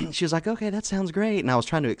so she was like, okay, that sounds great. And I was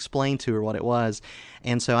trying to explain to her what it was.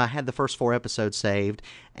 And so I had the first 4 episodes saved,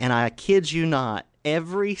 and I kid you not,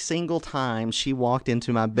 every single time she walked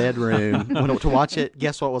into my bedroom to watch it,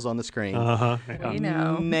 guess what was on the screen? We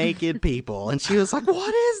know. Naked people. And she was like,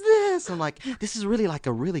 what is this? I'm like, this is really like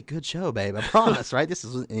a really good show, babe. I promise, right? This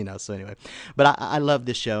is, so anyway. But I love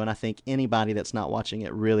this show, and I think anybody that's not watching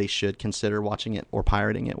it really should consider watching it or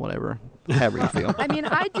pirating it, however you feel. I mean,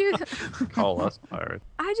 I do. Call us pirates.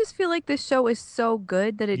 I just feel like this show is so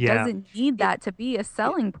good that it doesn't need that to be a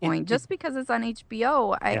selling point. Just because it's on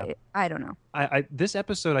HBO, I don't know. This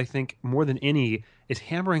episode, I think, more than any, is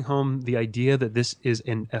hammering home the idea that this is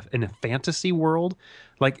in a fantasy world.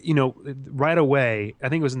 Like, right away, I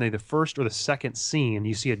think it was in the first or the second scene,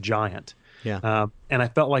 you see a giant. Yeah. And I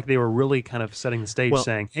felt like they were really kind of setting the stage,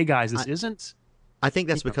 saying, hey, guys, this isn't... I think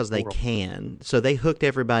that's because they can. So they hooked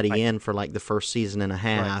everybody in for like the first season and a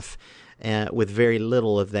half. With very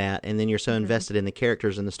little of that, and then you're so invested in the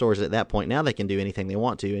characters and the stories at that point. Now they can do anything they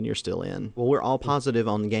want to, and you're still in. Well, we're all positive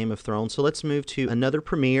on Game of Thrones, so let's move to another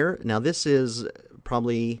premiere. Now, this is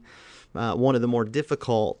probably one of the more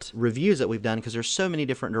difficult reviews that we've done because there's so many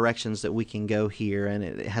different directions that we can go here, and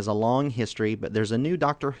it has a long history, but there's a new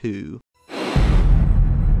Doctor Who.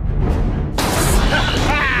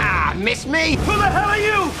 Miss me? Who the hell are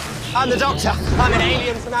you? I'm the Doctor. I'm an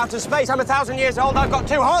alien from outer space. I'm 1,000 years old. I've got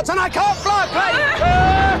 2 hearts and I can't fly a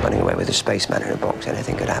plane. Running away with a spaceman in a box,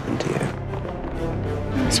 anything could happen to you.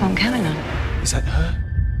 That's what I'm counting on. Is that her?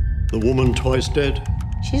 The woman twice dead?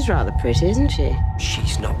 She's rather pretty, isn't she?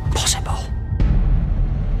 She's not possible.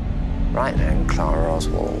 Right then, Clara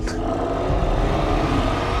Oswald.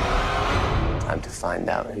 Time to find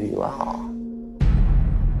out who you are.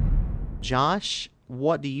 Josh,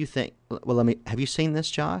 what do you think? Well, have you seen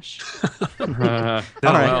this, Josh? All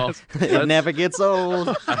right. It never gets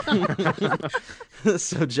old.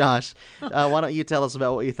 So, Josh, why don't you tell us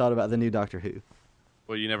about what you thought about the new Doctor Who?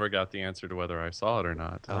 Well, you never got the answer to whether I saw it or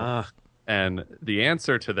not. And the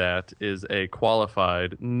answer to that is a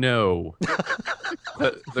qualified no.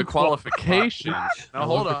 The qualification. Now,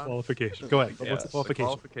 hold on. Qualification. Go ahead. What's the qualification? The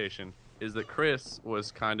qualification is that Chris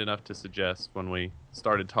was kind enough to suggest when we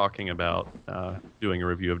started talking about doing a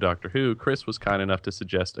review of Doctor Who, Chris was kind enough to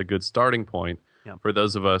suggest a good starting point for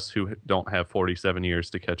those of us who don't have 47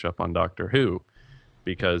 years to catch up on Doctor Who,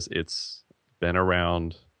 because it's been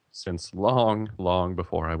around since long, long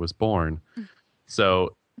before I was born.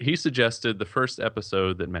 So he suggested the first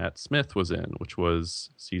episode that Matt Smith was in, which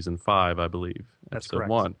was season 5, I believe. That's episode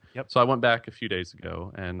correct. 1. Yep. So I went back a few days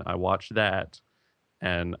ago and I watched that.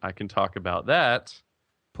 And I can talk about that,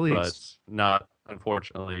 please, but not,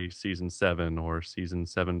 unfortunately, season 7 or season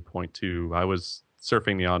 7.2. I was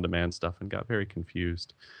surfing the on-demand stuff and got very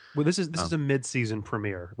confused. Well, this is a mid-season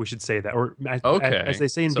premiere. We should say that, or okay, as they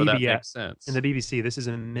say in so that BBS, makes sense. in the BBC, this is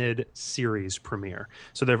a mid-series premiere.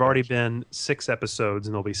 So there've already been 6 episodes,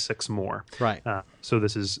 and there'll be 6 more. Right. So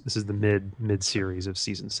this is the mid-series of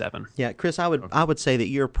season 7. Yeah, Chris, I would say that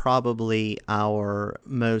you're probably our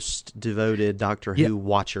most devoted Doctor Who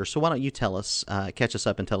watcher. So why don't you tell us, catch us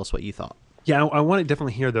up, and tell us what you thought? Yeah, I want to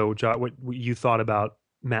definitely hear though, John, what you thought about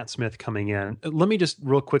Matt Smith coming in. Let me just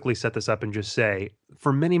real quickly set this up and just say,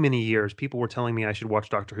 for many, many years, people were telling me I should watch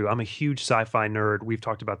Doctor Who. I'm a huge sci-fi nerd. We've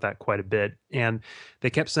talked about that quite a bit. And they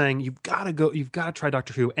kept saying, you've got to try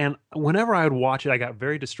Doctor Who. And whenever I would watch it, I got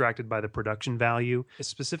very distracted by the production value,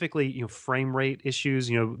 specifically, frame rate issues,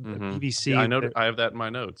 BBC. Yeah, I have that in my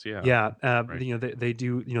notes. Yeah. Yeah. Right. They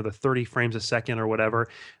do, the 30 frames a second or whatever.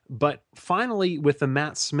 But finally, with the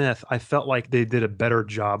Matt Smith, I felt like they did a better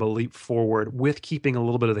job, a leap forward with keeping a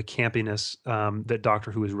little bit of the campiness that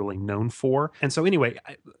Doctor Who is really known for. And so anyway,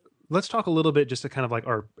 let's talk a little bit just to kind of like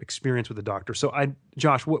our experience with the Doctor. So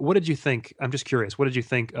Josh, what did you think? I'm just curious. What did you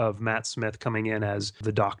think of Matt Smith coming in as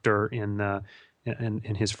the Doctor in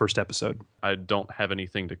his first episode? I don't have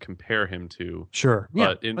anything to compare him to. Sure.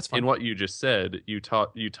 But in what you just said, you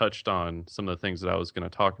touched on some of the things that I was going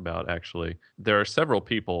to talk about, actually. There are several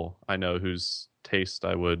people I know whose taste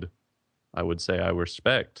I would say I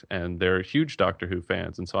respect, and they're huge Doctor Who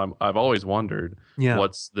fans. And so I've always wondered,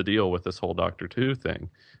 what's the deal with this whole Doctor Who thing?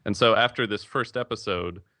 And so after this first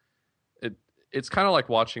episode, it's kind of like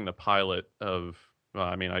watching the pilot of, well,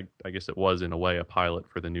 I mean, I guess it was in a way a pilot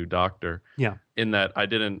for the new Doctor. Yeah. In that I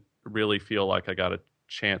didn't really feel like I got a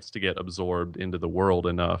chance to get absorbed into the world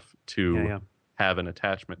enough to have an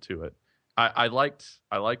attachment to it. I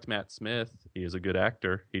liked Matt Smith. He is a good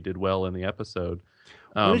actor. He did well in the episode.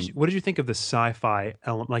 What did you think of the sci-fi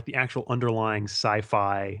element, like the actual underlying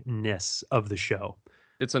sci-fi-ness of the show?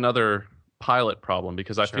 It's another pilot problem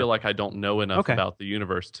because I feel like I don't know enough about the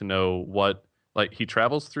universe to know what. Like, he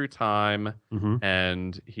travels through time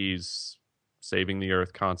and he's saving the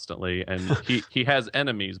Earth constantly, and he has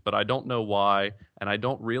enemies, but I don't know why, and I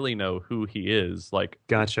don't really know who he is. Like,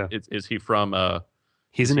 gotcha. Is he from a?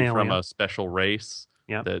 He's an alien from a special race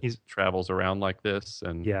that he's, travels around like this,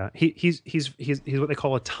 and he's what they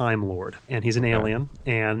call a Time Lord, and he's an alien,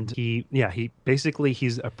 and he's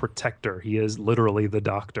a protector. He is literally the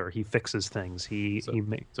Doctor. He fixes things.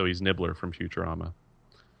 So he's Nibbler from Futurama.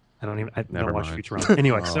 I don't watch Futurama.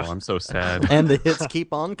 Anyway, I'm so sad. And the hits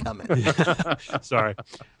keep on coming. Sorry.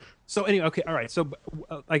 So anyway, okay, all right. So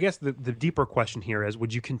I guess the deeper question here is: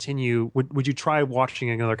 would you continue? Would you try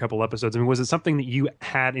watching another couple episodes? I mean, was it something that you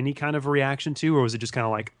had any kind of reaction to, or was it just kind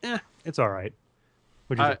of like, it's all right?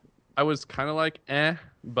 I was kind of like,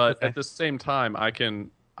 but at the same time, I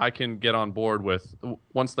can get on board with,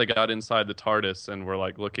 once they got inside the TARDIS and we're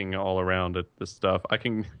like looking all around at this stuff, I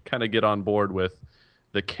can kind of get on board with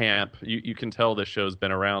the camp. You can tell this show's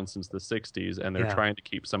been around since the 60s, and they're trying to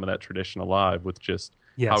keep some of that tradition alive with just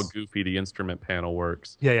how goofy the instrument panel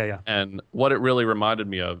works. Yeah. And what it really reminded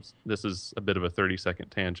me of, this is a bit of a 30-second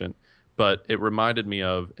tangent, but it reminded me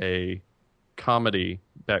of a comedy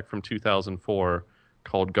back from 2004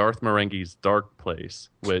 called Garth Marenghi's Dark Place,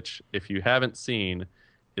 which, if you haven't seen,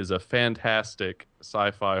 is a fantastic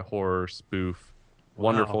sci-fi horror spoof,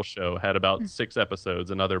 wonderful show. Had about 6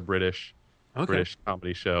 episodes, another British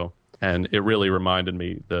comedy show, and it really reminded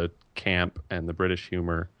me the camp and the British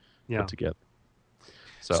humor put together.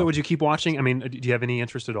 So would you keep watching? I mean, do you have any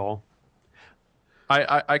interest at all?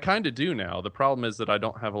 I kind of do now. The problem is that I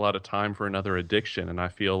don't have a lot of time for another addiction, and I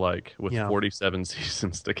feel like with 47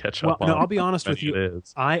 seasons to catch up on. No, I'll be honest with you.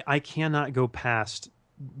 I cannot go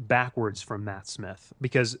backwards from Matt Smith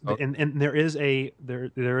because and there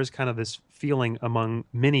is kind of this feeling among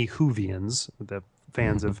many Whovians, the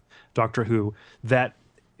fans of Doctor Who, that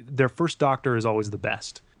their first Doctor is always the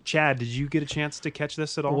best. Chad, did you get a chance to catch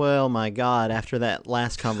this at all? Well, my God, after that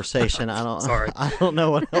last conversation, I don't know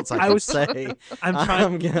what else I could say. I'm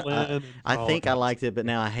trying to I think I liked it, but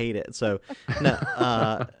now I hate it. So,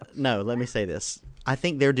 no, let me say this. I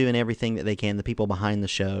think they're doing everything that they can, the people behind the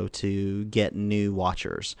show, to get new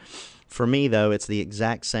watchers. For me, though, it's the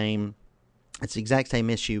exact same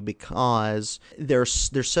issue because there's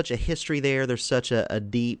such a history there. There's such a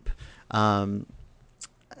deep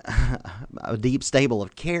stable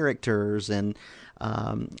of characters and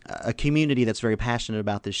a community that's very passionate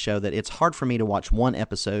about this show that it's hard for me to watch one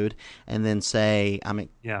episode and then say,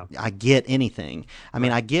 I get anything. I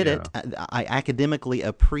mean, I get it. I academically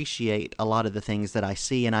appreciate a lot of the things that I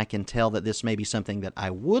see, and I can tell that this may be something that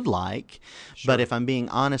I would like. But if I'm being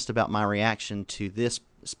honest about my reaction to this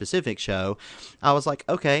specific show, I was like,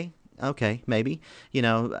 okay, maybe,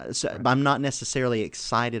 so I'm not necessarily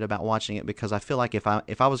excited about watching it because I feel like if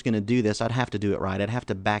I was going to do this, I'd have to do it right. I'd have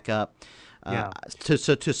to back up to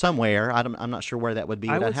somewhere. I'm not sure where that would be,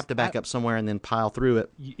 but I'd have to back up somewhere and then pile through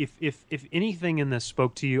it. If anything in this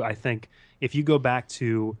spoke to you, I think if you go back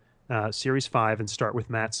to Series 5 and start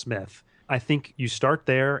with Matt Smith, I think you start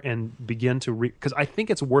there and begin to because I think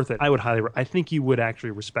it's worth it. I think you would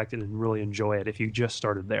actually respect it and really enjoy it if you just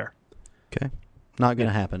started there. Okay. Not going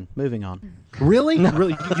to happen. Moving on. Really?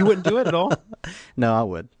 Really? You wouldn't do it at all? No, I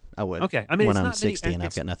would. Okay. I mean, when it's I'm not 60 and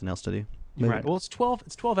I've got nothing else to do. Right. Well, it's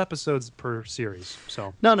 12 episodes per series.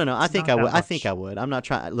 So No. I think I would. I think I would. I'm not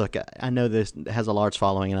trying. Look, I know this has a large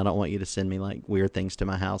following, and I don't want you to send me like weird things to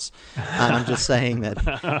my house. I'm just saying that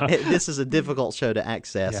this is a difficult show to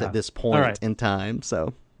access at this point in time.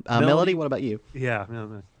 So, Melody, what about you? Yeah.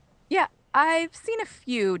 Yeah, I've seen a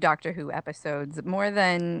few Doctor Who episodes, more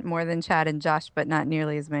than Chad and Josh, but not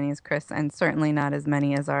nearly as many as Chris, and certainly not as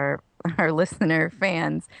many as our listener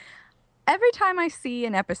fans. Every time I see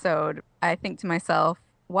an episode, I think to myself,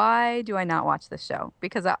 why do I not watch this show?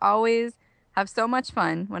 Because I always have so much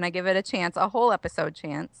fun when I give it a chance, a whole episode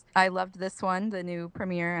chance. I loved this one, the new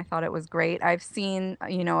premiere. I thought it was great. I've seen,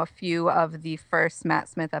 a few of the first Matt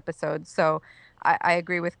Smith episodes, so I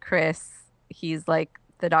agree with Chris. He's like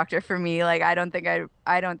the Doctor for me. Like, I don't think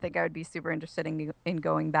I would be super interested in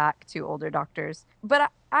going back to older Doctors,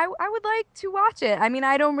 but I would like to watch it. I mean,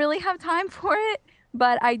 I don't really have time for it,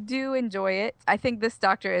 but I do enjoy it. I think this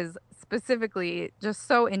Doctor is specifically just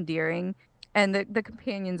so endearing, and the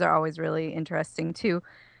companions are always really interesting too.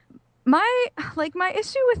 My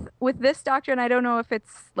issue with this Doctor, and I don't know if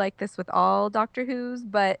it's like this with all Doctor Who's,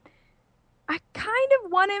 but I kind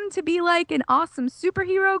of want him to be like an awesome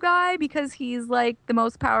superhero guy because he's like the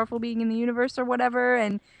most powerful being in the universe or whatever.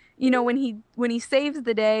 And when he saves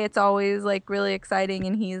the day, it's always like really exciting,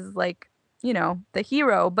 and he's like the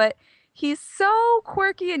hero. But he's so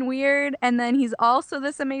quirky and weird, and then he's also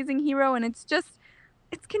this amazing hero, and it's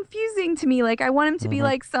confusing to me. Like, I want him to be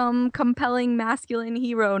like some compelling masculine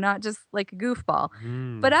hero, not just like a goofball.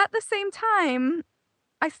 But at the same time,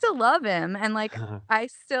 I still love him, and like I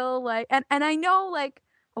still like, and I know, like,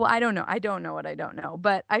 well, I don't know what I don't know,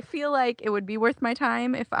 but I feel like it would be worth my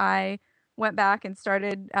time if I went back and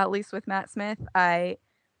started at least with Matt Smith. I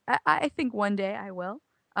think one day I will.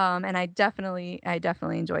 And I definitely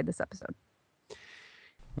enjoyed this episode.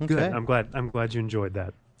 Okay. Good. I'm glad you enjoyed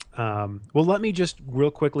that. Well, let me just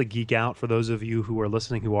real quickly geek out for those of you who are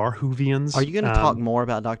listening who are Whovians. Are you going to talk more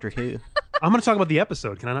about Doctor Who? I'm going to talk about the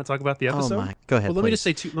episode. Can I not talk about the episode? Oh my! Go ahead. Well, let me just say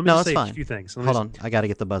a few things. Hold on, I got to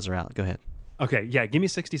get the buzzer out. Go ahead. Okay. Yeah. Give me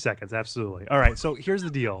 60 seconds. Absolutely. All right. So here's the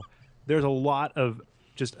deal. There's a lot of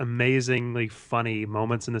just amazingly funny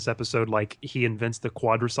moments in this episode. Like, he invents the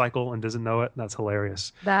quadricycle and doesn't know it. That's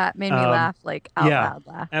hilarious. That made me laugh, like out loud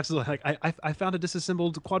laugh. Absolutely. Like, I found a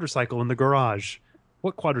disassembled quadricycle in the garage.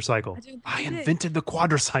 What quadricycle? I invented the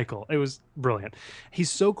quadricycle. It was brilliant. He's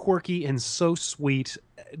so quirky and so sweet.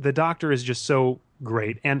 The Doctor is just so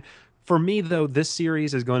great. And for me, though, this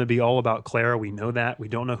series is going to be all about Clara. We know that. We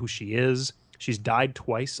don't know who she is. She's died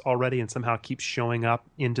twice already and somehow keeps showing up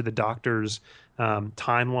into the Doctor's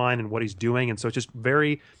timeline and what he's doing. And so it's just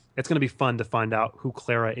it's going to be fun to find out who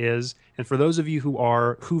Clara is. And for those of you who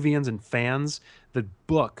are Whovians and fans, the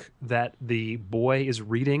book that the boy is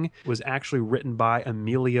reading was actually written by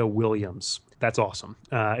Amelia Williams. That's awesome.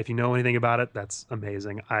 If you know anything about it, that's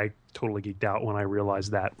amazing. I totally geeked out when I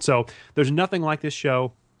realized that. So there's nothing like this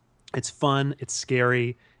show. It's fun. It's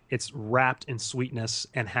scary. It's wrapped in sweetness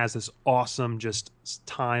and has this awesome just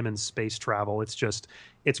time and space travel. It's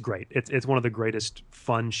great. It's one of the greatest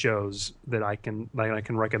fun shows that I can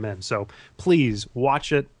recommend. So please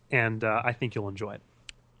watch it, and I think you'll enjoy it.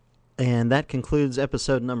 And that concludes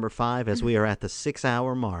episode number 5 as we are at the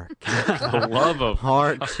 6-hour mark. The love of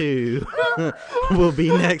Part 2 will be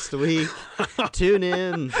next week. Tune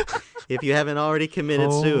in if you haven't already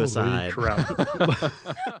committed suicide.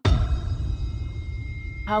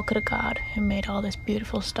 How could a god who made all this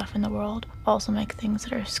beautiful stuff in the world also make things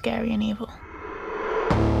that are scary and evil?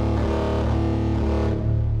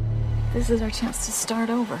 This is our chance to start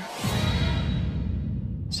over.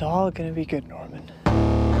 It's all gonna be good, Norman.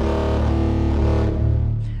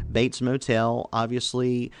 Bates Motel,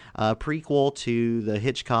 obviously a prequel to the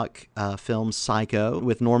Hitchcock film Psycho,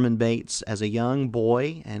 with Norman Bates as a young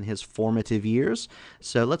boy and his formative years.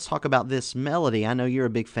 So let's talk about this, Melody. I know you're a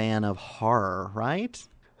big fan of horror, right?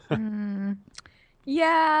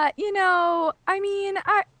 Yeah, I mean,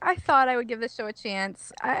 I thought I would give this show a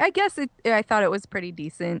chance. I guess I thought it was pretty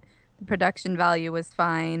decent. The production value was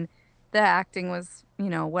fine. The acting was,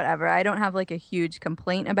 whatever. I don't have like a huge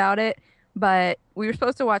complaint about it. But we were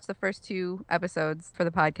supposed to watch the first 2 episodes for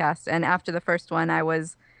the podcast, and after the first one, I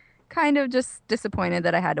was kind of just disappointed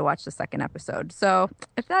that I had to watch the second episode. So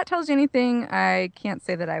if that tells you anything, I can't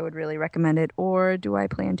say that I would really recommend it, or do I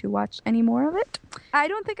plan to watch any more of it? I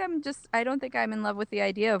don't think I'm in love with the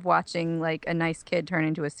idea of watching like a nice kid turn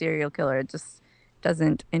into a serial killer.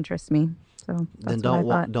 doesn't interest me. So that's then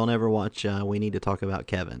what I thought. don't ever watch We Need to Talk About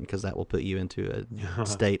Kevin, because that will put you into a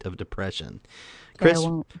state of depression. Chris,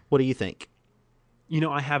 what do you think?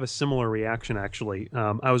 I have a similar reaction, actually.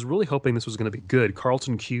 I was really hoping this was going to be good.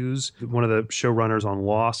 Carlton Cuse, one of the showrunners on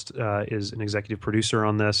Lost, is an executive producer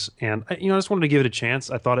on this. And, I just wanted to give it a chance.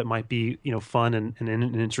 I thought it might be, fun and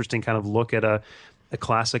an interesting kind of look at a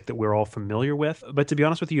classic that we're all familiar with. But to be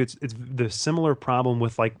honest with you, it's the similar problem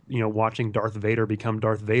with watching Darth Vader become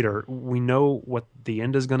Darth Vader. We know what the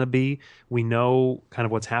end is going to be. We know kind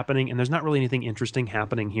of what's happening, and there's not really anything interesting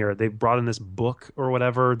happening here. They've brought in this book or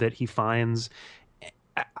whatever that he finds.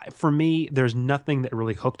 For me, there's nothing that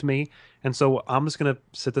really hooked me. And so I'm just going to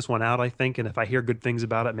sit this one out, I think. And if I hear good things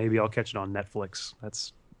about it, maybe I'll catch it on Netflix.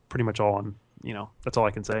 That's pretty much all that's all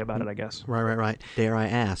I can say about it, I guess. Right. Dare I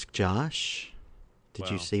ask, Josh,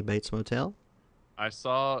 did you see Bates Motel?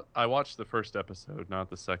 I watched the first episode, not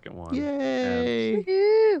the second one. Yay!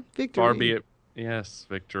 Victory! Far be it. Yes,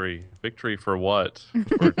 victory. Victory for what?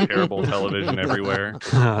 For terrible television everywhere?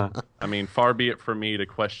 I mean, far be it for me to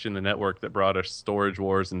question the network that brought us Storage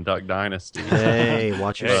Wars and Duck Dynasty. Hey,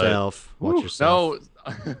 watch yourself. Watch yourself.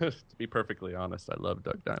 No, to be perfectly honest, I love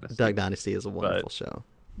Duck Dynasty. Duck Dynasty is a wonderful show.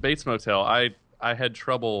 Bates Motel, I had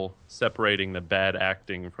trouble separating the bad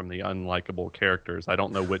acting from the unlikable characters. I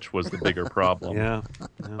don't know which was the bigger problem. Yeah.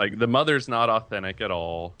 Like, the mother's not authentic at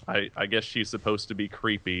all. I guess she's supposed to be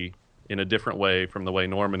creepy in a different way from the way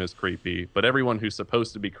Norman is creepy. But everyone who's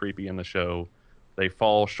supposed to be creepy in the show, they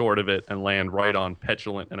fall short of it and land right on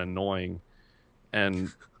petulant and annoying.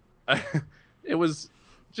 And it was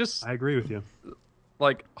just... I agree with you.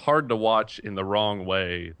 Like, hard to watch in the wrong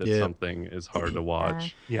way that something is hard to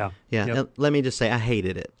watch. Yeah. And let me just say, I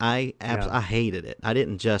hated it. I hated it. I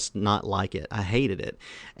didn't just not like it. I hated it.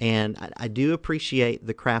 And I do appreciate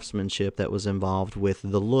the craftsmanship that was involved with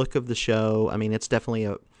the look of the show. I mean, it's definitely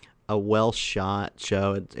a well-shot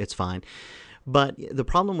show. It's fine. But the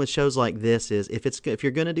problem with shows like this is if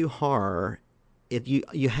you're going to do horror,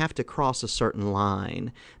 you have to cross a certain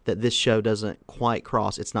line that this show doesn't quite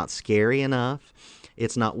cross. It's not scary enough.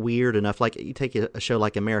 It's not weird enough. Like, you take a show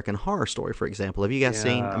like American Horror Story, for example. Have you guys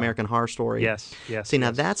seen American Horror Story? Yes. See,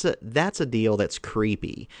 now that's a deal that's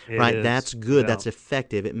creepy, right? Is. That's good. Yeah. That's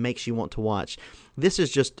effective. It makes you want to watch. This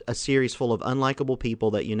is just a series full of unlikable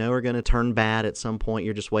people that are going to turn bad at some point.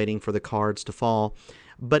 You're just waiting for the cards to fall.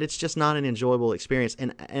 But it's just not an enjoyable experience.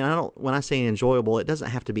 And when I say enjoyable, it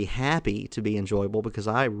doesn't have to be happy to be enjoyable, because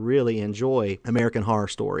I really enjoy American Horror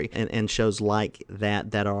Story and shows like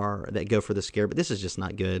that go for the scare. But this is just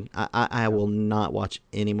not good. I will not watch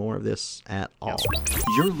any more of this at all.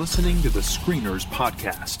 You're listening to the Screeners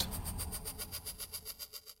Podcast.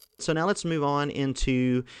 So now let's move on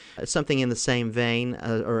into something in the same vein,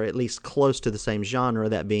 or at least close to the same genre,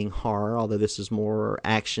 that being horror, although this is more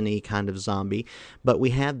action-y kind of zombie. But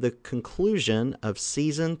we had the conclusion of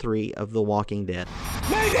Season 3 of The Walking Dead.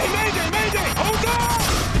 Mayday! Mayday! Mayday! Hold on!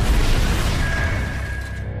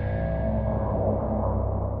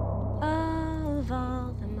 Of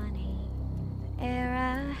all the money e'er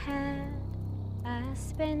I had, I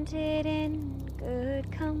spent it in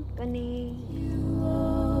good company.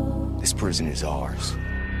 This prison is ours.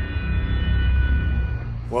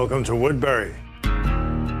 Welcome to Woodbury.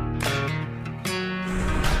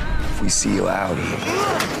 If we see you out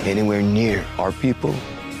here, anywhere near our people,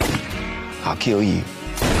 I'll kill you.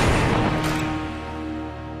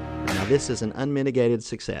 Now, this is an unmitigated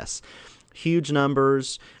success. Huge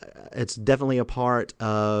numbers. It's definitely a part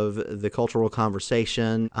of the cultural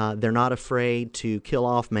conversation. They're not afraid to kill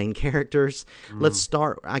off main characters. Let's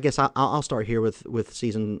start. I guess I'll start here with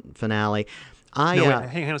season finale. Hang on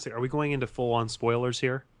a second. Are we going into full-on spoilers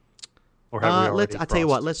here? Or have we I tell you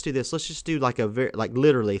what. Let's do this. Let's just do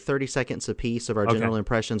literally 30 seconds apiece of our general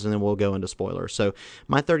impressions, and then we'll go into spoilers. So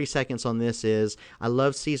my 30 seconds on this is: I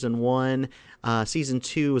love season 1. Season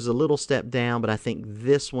 2 was a little step down, but I think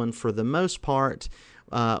this one, for the most part,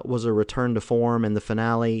 was a return to form, and the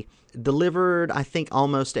finale delivered, I think,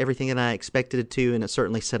 almost everything that I expected it to, and it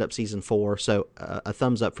certainly set up season 4. So a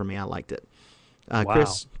thumbs up for me. I liked it. Wow.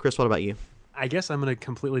 Chris, what about you? I guess I'm going to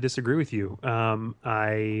completely disagree with you. And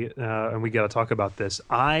we got to talk about this.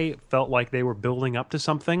 I felt like they were building up to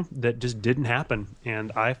something that just didn't happen,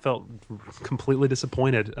 and I felt completely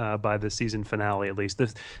disappointed by the season finale. At least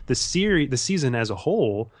the season as a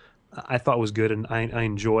whole, I thought was good, and I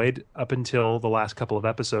enjoyed up until the last couple of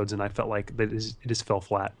episodes, and I felt like it just fell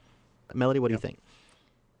flat. Melody, what do you think?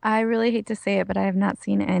 I really hate to say it, but I have not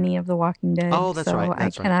seen any of The Walking Dead. Oh, that's right. I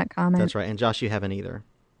cannot comment. That's right. And Josh, you haven't either.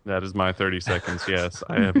 That is my 30 seconds. Yes,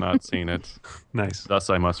 I have not seen it. Nice. Thus,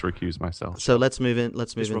 I must recuse myself. So let's move in.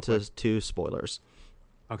 Let's move Just into two spoilers.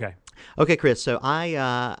 Okay. Okay, Chris. So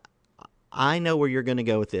I know where you're going to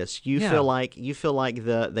go with this. You feel like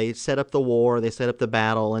they set up the war, they set up the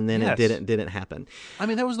battle, and then it didn't happen. I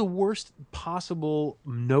mean, that was the worst possible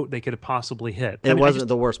note they could have possibly hit. It wasn't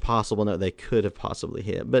the worst possible note they could have possibly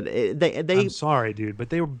hit, but they. I'm sorry, dude, but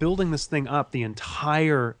they were building this thing up the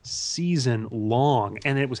entire season long,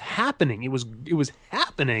 and it was happening. It was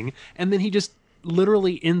happening, and then he just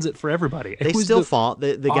literally ends it for everybody. They still fought.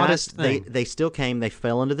 The guys, they still came. They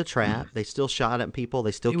fell into the trap. They still shot at people.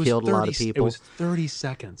 They still killed a lot of people. It was 30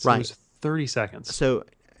 seconds. Right. It was 30 seconds. So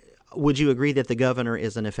would you agree that the governor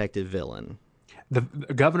is an effective villain? The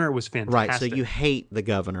governor was fantastic. Right. So you hate the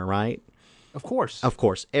governor, right? Of course. Of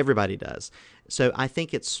course. Everybody does. So I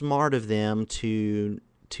think it's smart of them to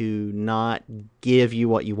not give you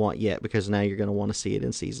what you want yet, because now you're going to want to see it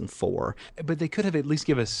in season 4. But they could have at least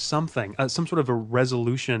give us something, some sort of a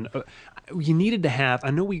resolution. You needed to have, I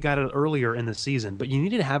know we got it earlier in the season, but you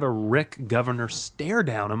needed to have a Rick governor stare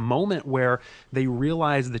down, a moment where they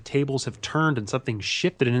realize the tables have turned and something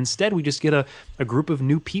shifted, and instead we just get a group of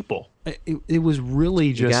new people. It was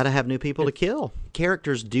really just... You got to have new people to kill.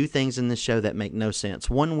 Characters do things in this show that make no sense.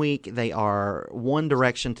 One week they are one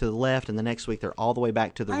direction to the left, and the next week they're all the way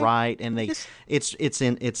back to the right, and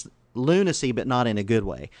it's lunacy, but not in a good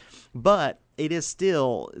way. But it is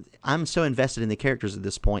still... I'm so invested in the characters at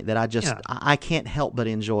this point that I can't help but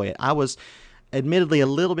enjoy it. I was admittedly a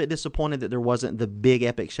little bit disappointed that there wasn't the big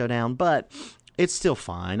epic showdown, but... It's still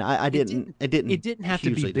fine. It didn't have to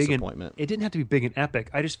be big and it didn't have to be big and epic.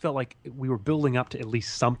 I just felt like we were building up to at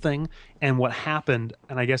least something. And what happened,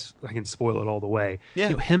 and I guess I can spoil it all the way. Yeah.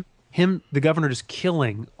 You know, him, the governor, just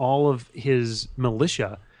killing all of his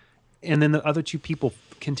militia, and then the other two people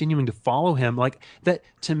continuing to follow him. Like that,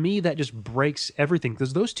 to me, that just breaks everything,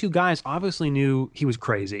 because those two guys obviously knew he was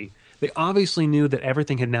crazy. They obviously knew that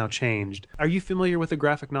everything had now changed. Are you familiar with the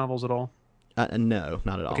graphic novels at all? No,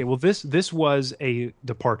 not at all. Okay, well, this was a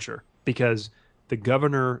departure, because the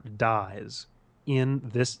governor dies in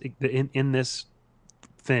this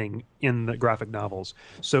thing in the graphic novels.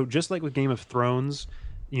 So just like with Game of Thrones,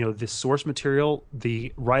 you know, the source material,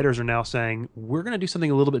 the writers are now saying, we're going to do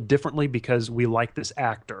something a little bit differently because we like this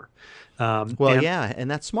actor.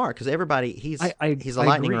 And that's smart, because everybody, he's a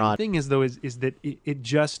lightning rod. The thing is, though, is that it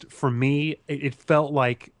just, for me, it felt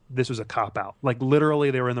like this was a cop-out. Like,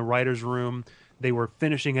 literally, they were in the writer's room, they were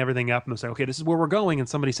finishing everything up, and they said, okay, this is where we're going, and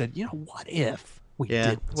somebody said, you know, what if we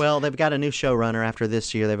did? Well, they've got a new showrunner after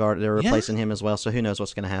this year. They're replacing him as well, so who knows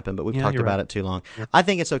what's going to happen, but we've talked about it too long. Yeah. I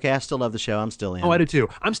think it's okay. I still love the show. I'm still in. Oh, I do too.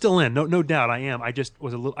 I'm still in. No doubt I am. I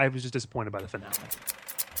was just disappointed by the finale.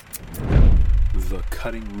 The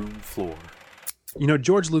cutting room floor. You know,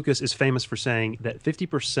 George Lucas is famous for saying that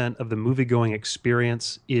 50% of the movie-going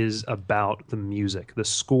experience is about the music, the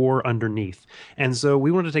score underneath. And so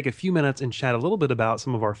we wanted to take a few minutes and chat a little bit about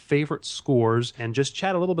some of our favorite scores and just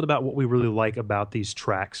chat a little bit about what we really like about these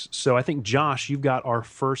tracks. So I think, Josh, you've got our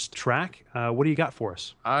first track. What do you got for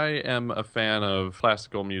us? I am a fan of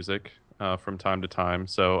classical music from time to time,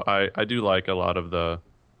 so I do like a lot of the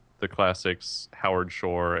classics. Howard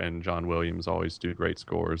Shore and John Williams always do great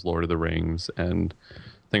scores, Lord of the Rings and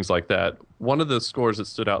things like that. One of the scores that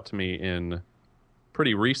stood out to me in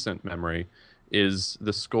pretty recent memory is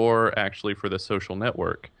the score actually for The Social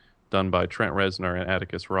Network, done by Trent Reznor and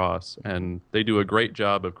Atticus Ross, and they do a great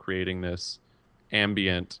job of creating this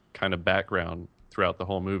ambient kind of background throughout the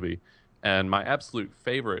whole movie. And my absolute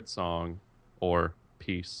favorite song or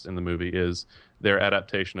piece in the movie is their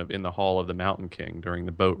adaptation of In the Hall of the Mountain King during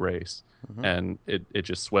the boat race. Mm-hmm. And it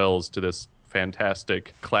just swells to this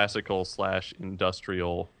fantastic classical /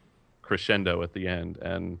 industrial crescendo at the end.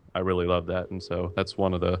 And I really love that. And so that's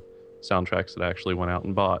one of the soundtracks that I actually went out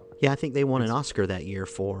and bought. Yeah, I think they won an Oscar that year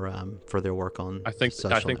for their work on I think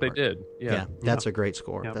they did. Yeah. That's a great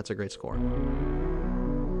score. That's a great score.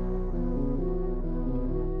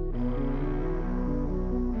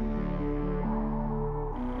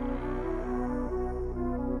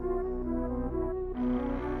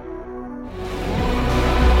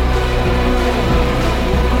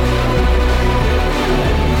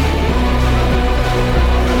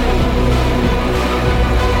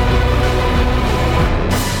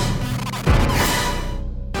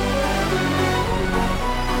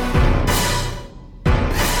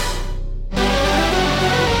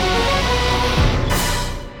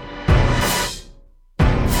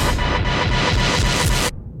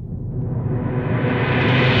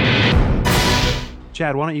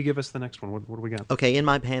 Chad, why don't you give us the next one? What do we got? Okay, in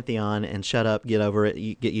my pantheon, and shut up, get over it,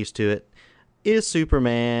 you get used to it, is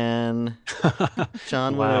Superman.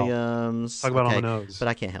 John Wow. Williams. Talk about on the nose. But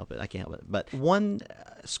I can't help it. But one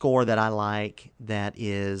score that I like that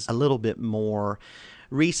is a little bit more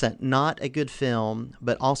recent, not a good film,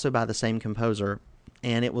 but also by the same composer.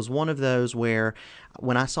 And it was one of those where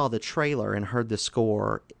when I saw the trailer and heard the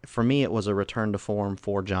score, for me it was a return to form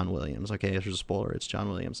for John Williams. Okay, there's a spoiler, it's John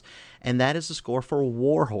Williams. And that is the score for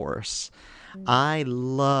War Horse. I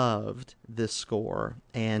loved this score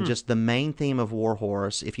and just the main theme of War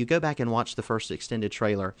Horse. If you go back and watch the first extended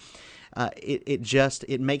trailer,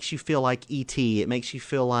 it makes you feel like E.T. It makes you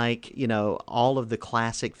feel like, all of the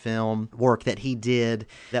classic film work that he did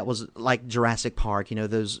that was like Jurassic Park,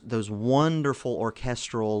 those wonderful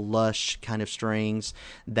orchestral, lush kind of strings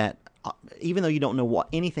that even though you don't know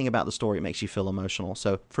anything about the story, it makes you feel emotional.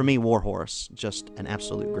 So for me, War Horse, just an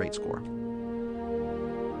absolute great score.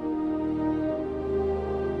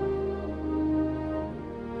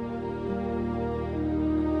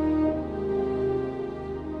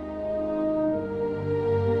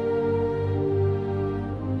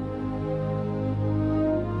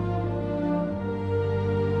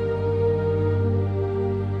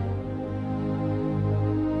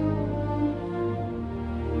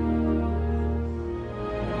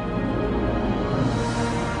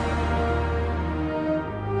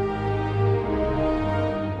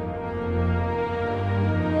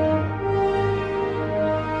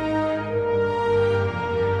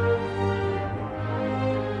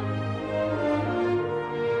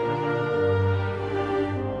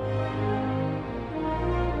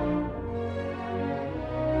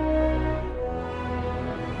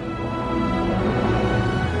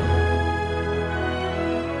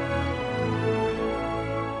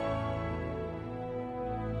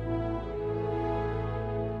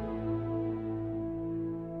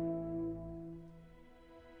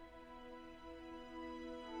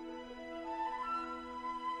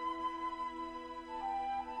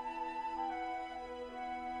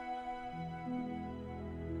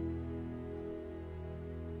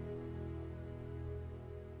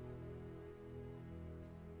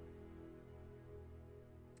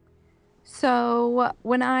 So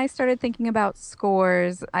when I started thinking about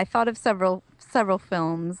scores, I thought of several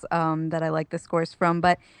films that I like the scores from,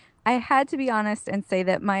 but I had to be honest and say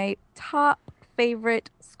that my top favorite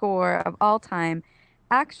score of all time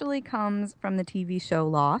actually comes from the TV show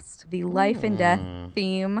Lost, the life and death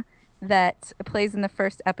theme that plays in the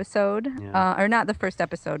first episode, or not the first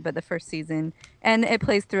episode, but the first season, and it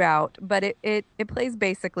plays throughout, but it plays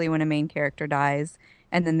basically when a main character dies.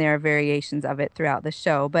 And then there are variations of it throughout the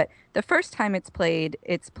show. But the first time it's played,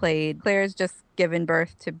 Claire's just given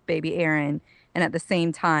birth to baby Aaron. And at the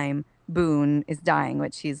same time, Boone is dying,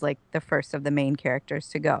 which he's like the first of the main characters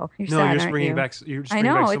to go. You're just bringing back so many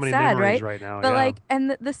sad, memories right now. But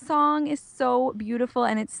and the song is so beautiful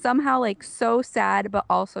and it's somehow like so sad, but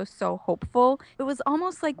also so hopeful. It was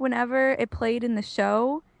almost like whenever it played in the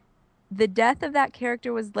show, the death of that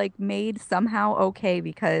character was like made somehow okay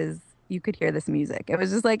because you could hear this music. It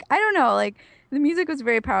was just like, I don't know, like the music was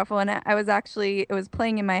very powerful. And it was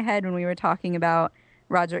playing in my head when we were talking about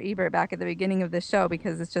Roger Ebert back at the beginning of the show,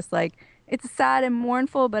 because it's just like, it's sad and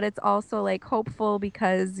mournful, but it's also like hopeful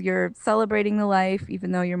because you're celebrating the life,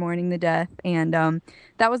 even though you're mourning the death. And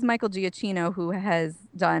that was Michael Giacchino, who has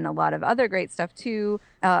done a lot of other great stuff too.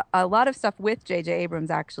 A lot of stuff with J.J.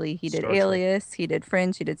 Abrams, actually. He did Alias, he did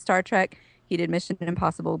Fringe, he did Star Trek, he did Mission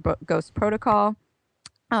Impossible Ghost Protocol.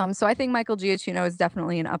 So I think Michael Giacchino is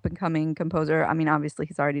definitely an up-and-coming composer. I mean, obviously,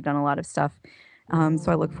 he's already done a lot of stuff. So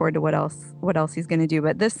I look forward to what else he's going to do.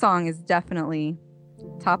 But this song is definitely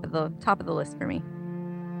top of the list for me.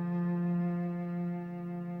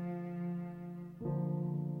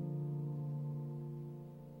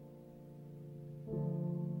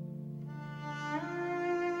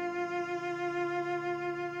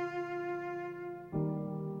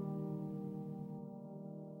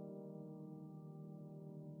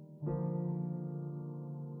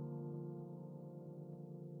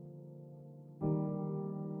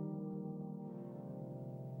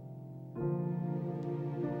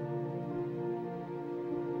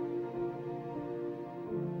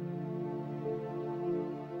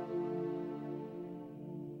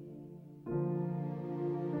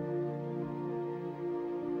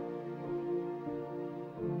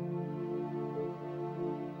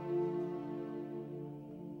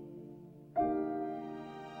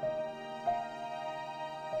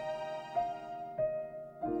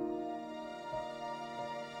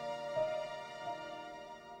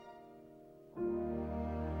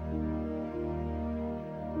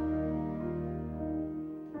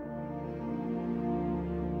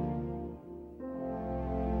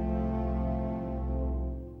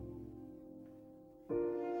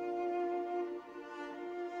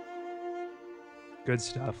 Good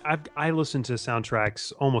stuff. I listen to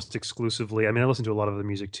soundtracks almost exclusively. I mean, I listen to a lot of the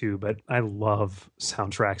music too, but I love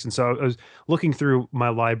soundtracks. And so I was looking through my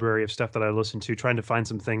library of stuff that I listen to, trying to find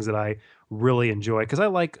some things that I really enjoy, because I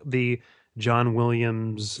like the John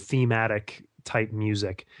Williams thematic type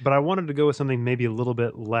music. But I wanted to go with something maybe a little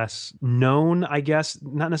bit less known, I guess.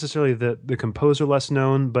 Not necessarily the composer less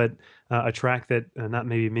known, but a track that not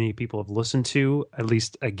maybe many people have listened to, at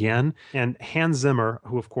least again. And Hans Zimmer,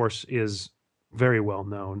 who of course is very well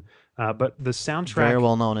known, but the soundtrack... Very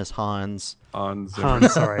well known as Hans. Hans Zimmer.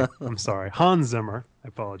 Hans, sorry. I'm sorry. Hans Zimmer. I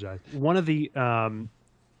apologize. One of the...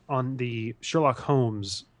 on the Sherlock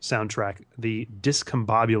Holmes soundtrack, the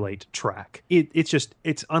Discombobulate track,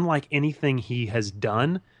 it's unlike anything he has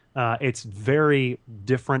done. It's very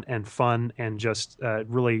different and fun, and just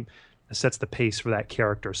really sets the pace for that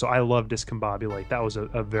character. So I love Discombobulate. That was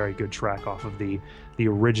a very good track off of the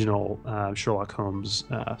original Sherlock Holmes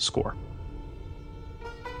score.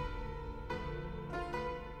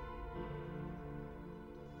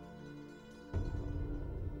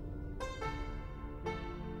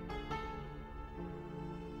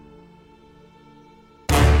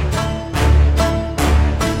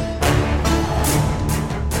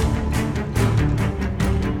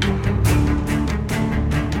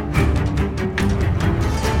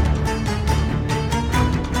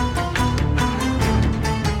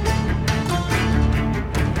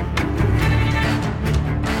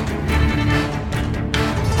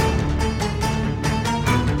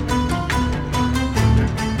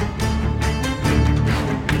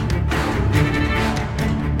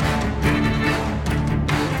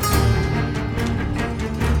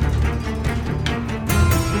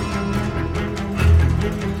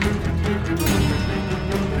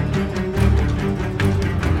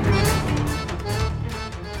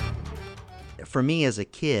 For me as a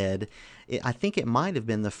kid, I think it might have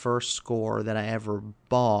been the first score that I ever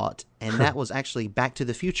bought, and that was actually Back to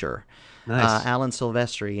the Future. Nice. Alan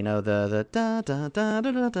Silvestri, the da da da da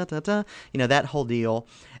da da da, that whole deal.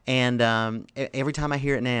 And every time I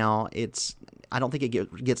hear it now, I don't think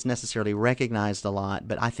it gets necessarily recognized a lot,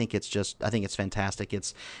 but I think it's fantastic.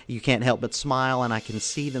 You can't help but smile, and I can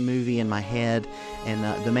see the movie in my head.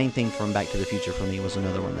 And the main thing from Back to the Future for me was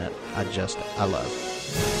another one that I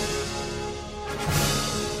love.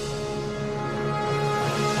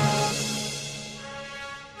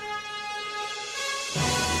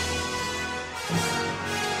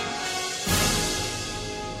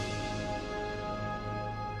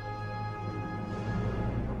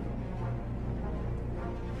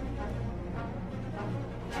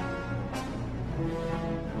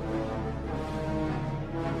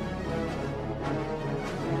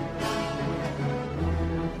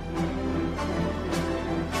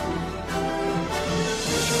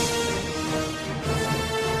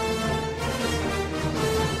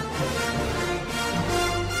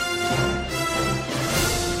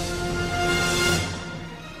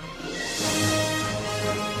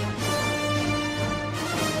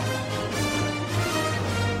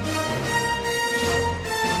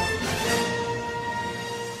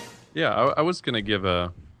 Yeah, I was going to give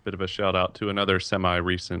a bit of a shout out to another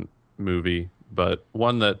semi-recent movie, but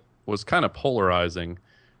one that was kind of polarizing,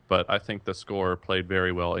 but I think the score played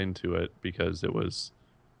very well into it because it was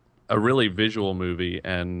a really visual movie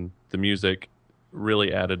and the music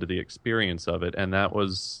really added to the experience of it, and that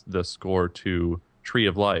was the score to Tree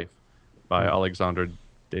of Life by Alexandre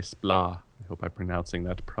Desplat. I hope I'm pronouncing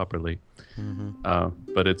that properly.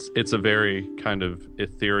 Mm-hmm. But it's a very kind of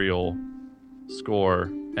ethereal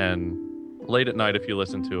score, and late at night if you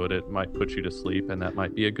listen to it, it might put you to sleep, and that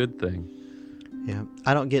might be a good thing. Yeah,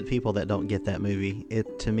 I don't get people that don't get that movie.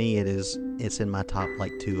 To me, it's in my top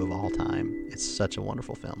 2 of all time. It's such a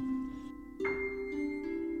wonderful film.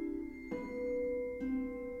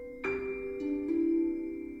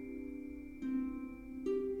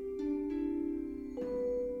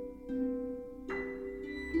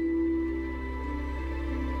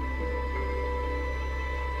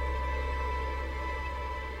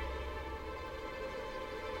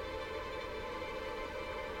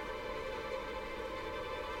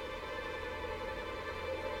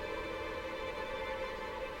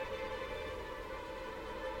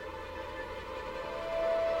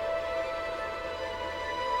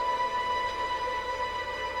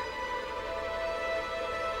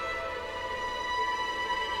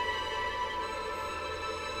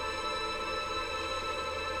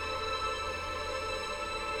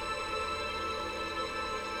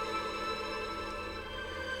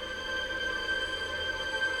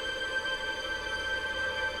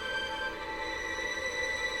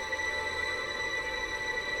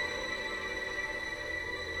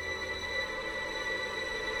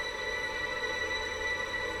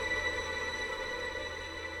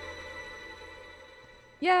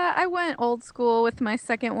 Yeah, I went old school with my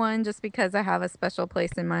second one just because I have a special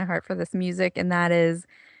place in my heart for this music, and that is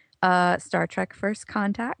Star Trek First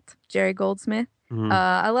Contact, Jerry Goldsmith.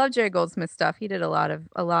 I love Jerry Goldsmith stuff. He did a lot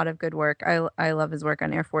of good work. I love his work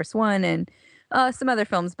on Air Force One and some other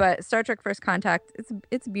films, but Star Trek First Contact,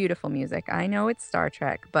 it's beautiful music. I know it's Star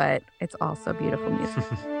Trek, but it's also beautiful music.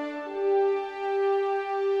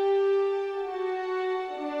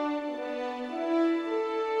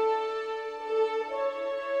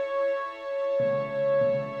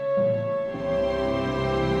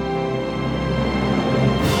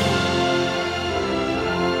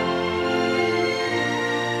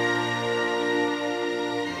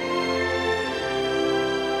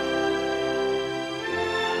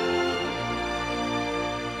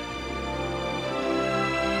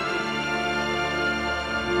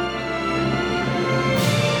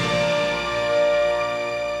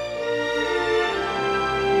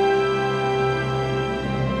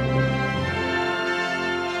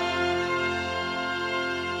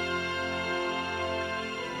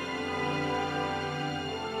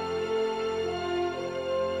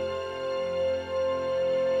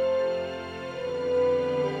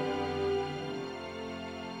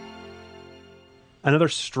 Another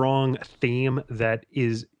strong theme that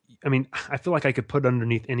is, I mean, I feel like I could put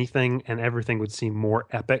underneath anything and everything would seem more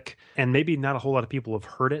epic. And maybe not a whole lot of people have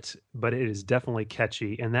heard it, but it is definitely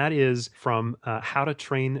catchy. And that is from How to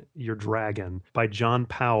Train Your Dragon by John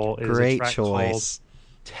Powell. It Great is a track choice.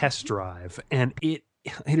 called Test Drive. And it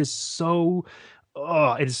is so...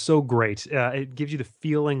 Oh, it is so great. It gives you the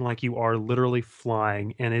feeling like you are literally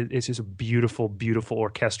flying, and it's just a beautiful, beautiful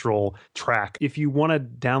orchestral track. If you want to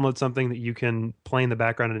download something that you can play in the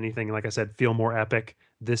background and anything, like I said, feel more epic,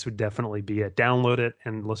 this would definitely be it. Download it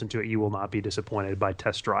and listen to it. You will not be disappointed by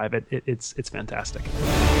Test Drive. It's fantastic.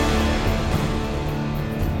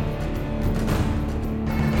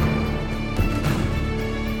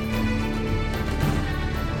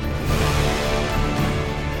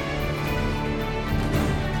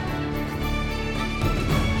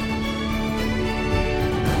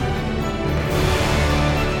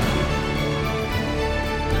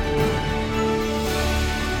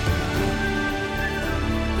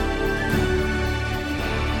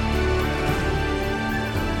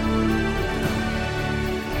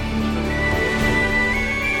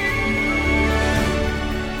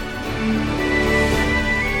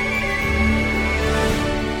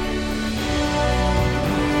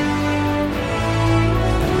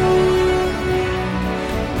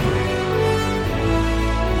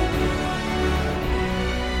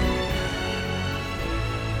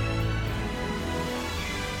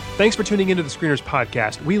 Thanks for tuning into the Screeners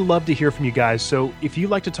Podcast. We love to hear from you guys, so if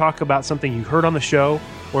you'd like to talk about something you heard on the show,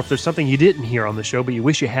 or if there's something you didn't hear on the show but you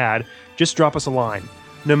wish you had, just drop us a line.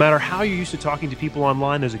 No matter how you're used to talking to people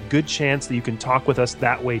online, there's a good chance that you can talk with us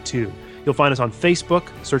that way too. You'll find us on Facebook,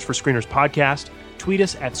 search for Screeners Podcast, tweet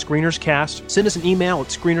us at ScreenersCast, send us an email at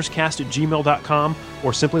screenerscast@gmail.com,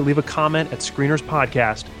 or simply leave a comment at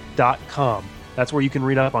screenerspodcast.com. That's where you can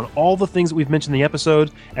read up on all the things that we've mentioned in the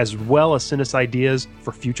episode, as well as send us ideas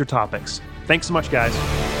for future topics. Thanks so much, guys.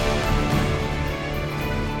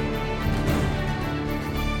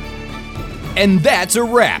 And that's a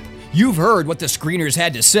wrap. You've heard what the screeners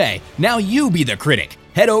had to say. Now you be the critic.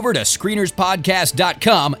 Head over to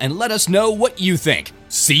screenerspodcast.com and let us know what you think.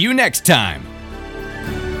 See you next time.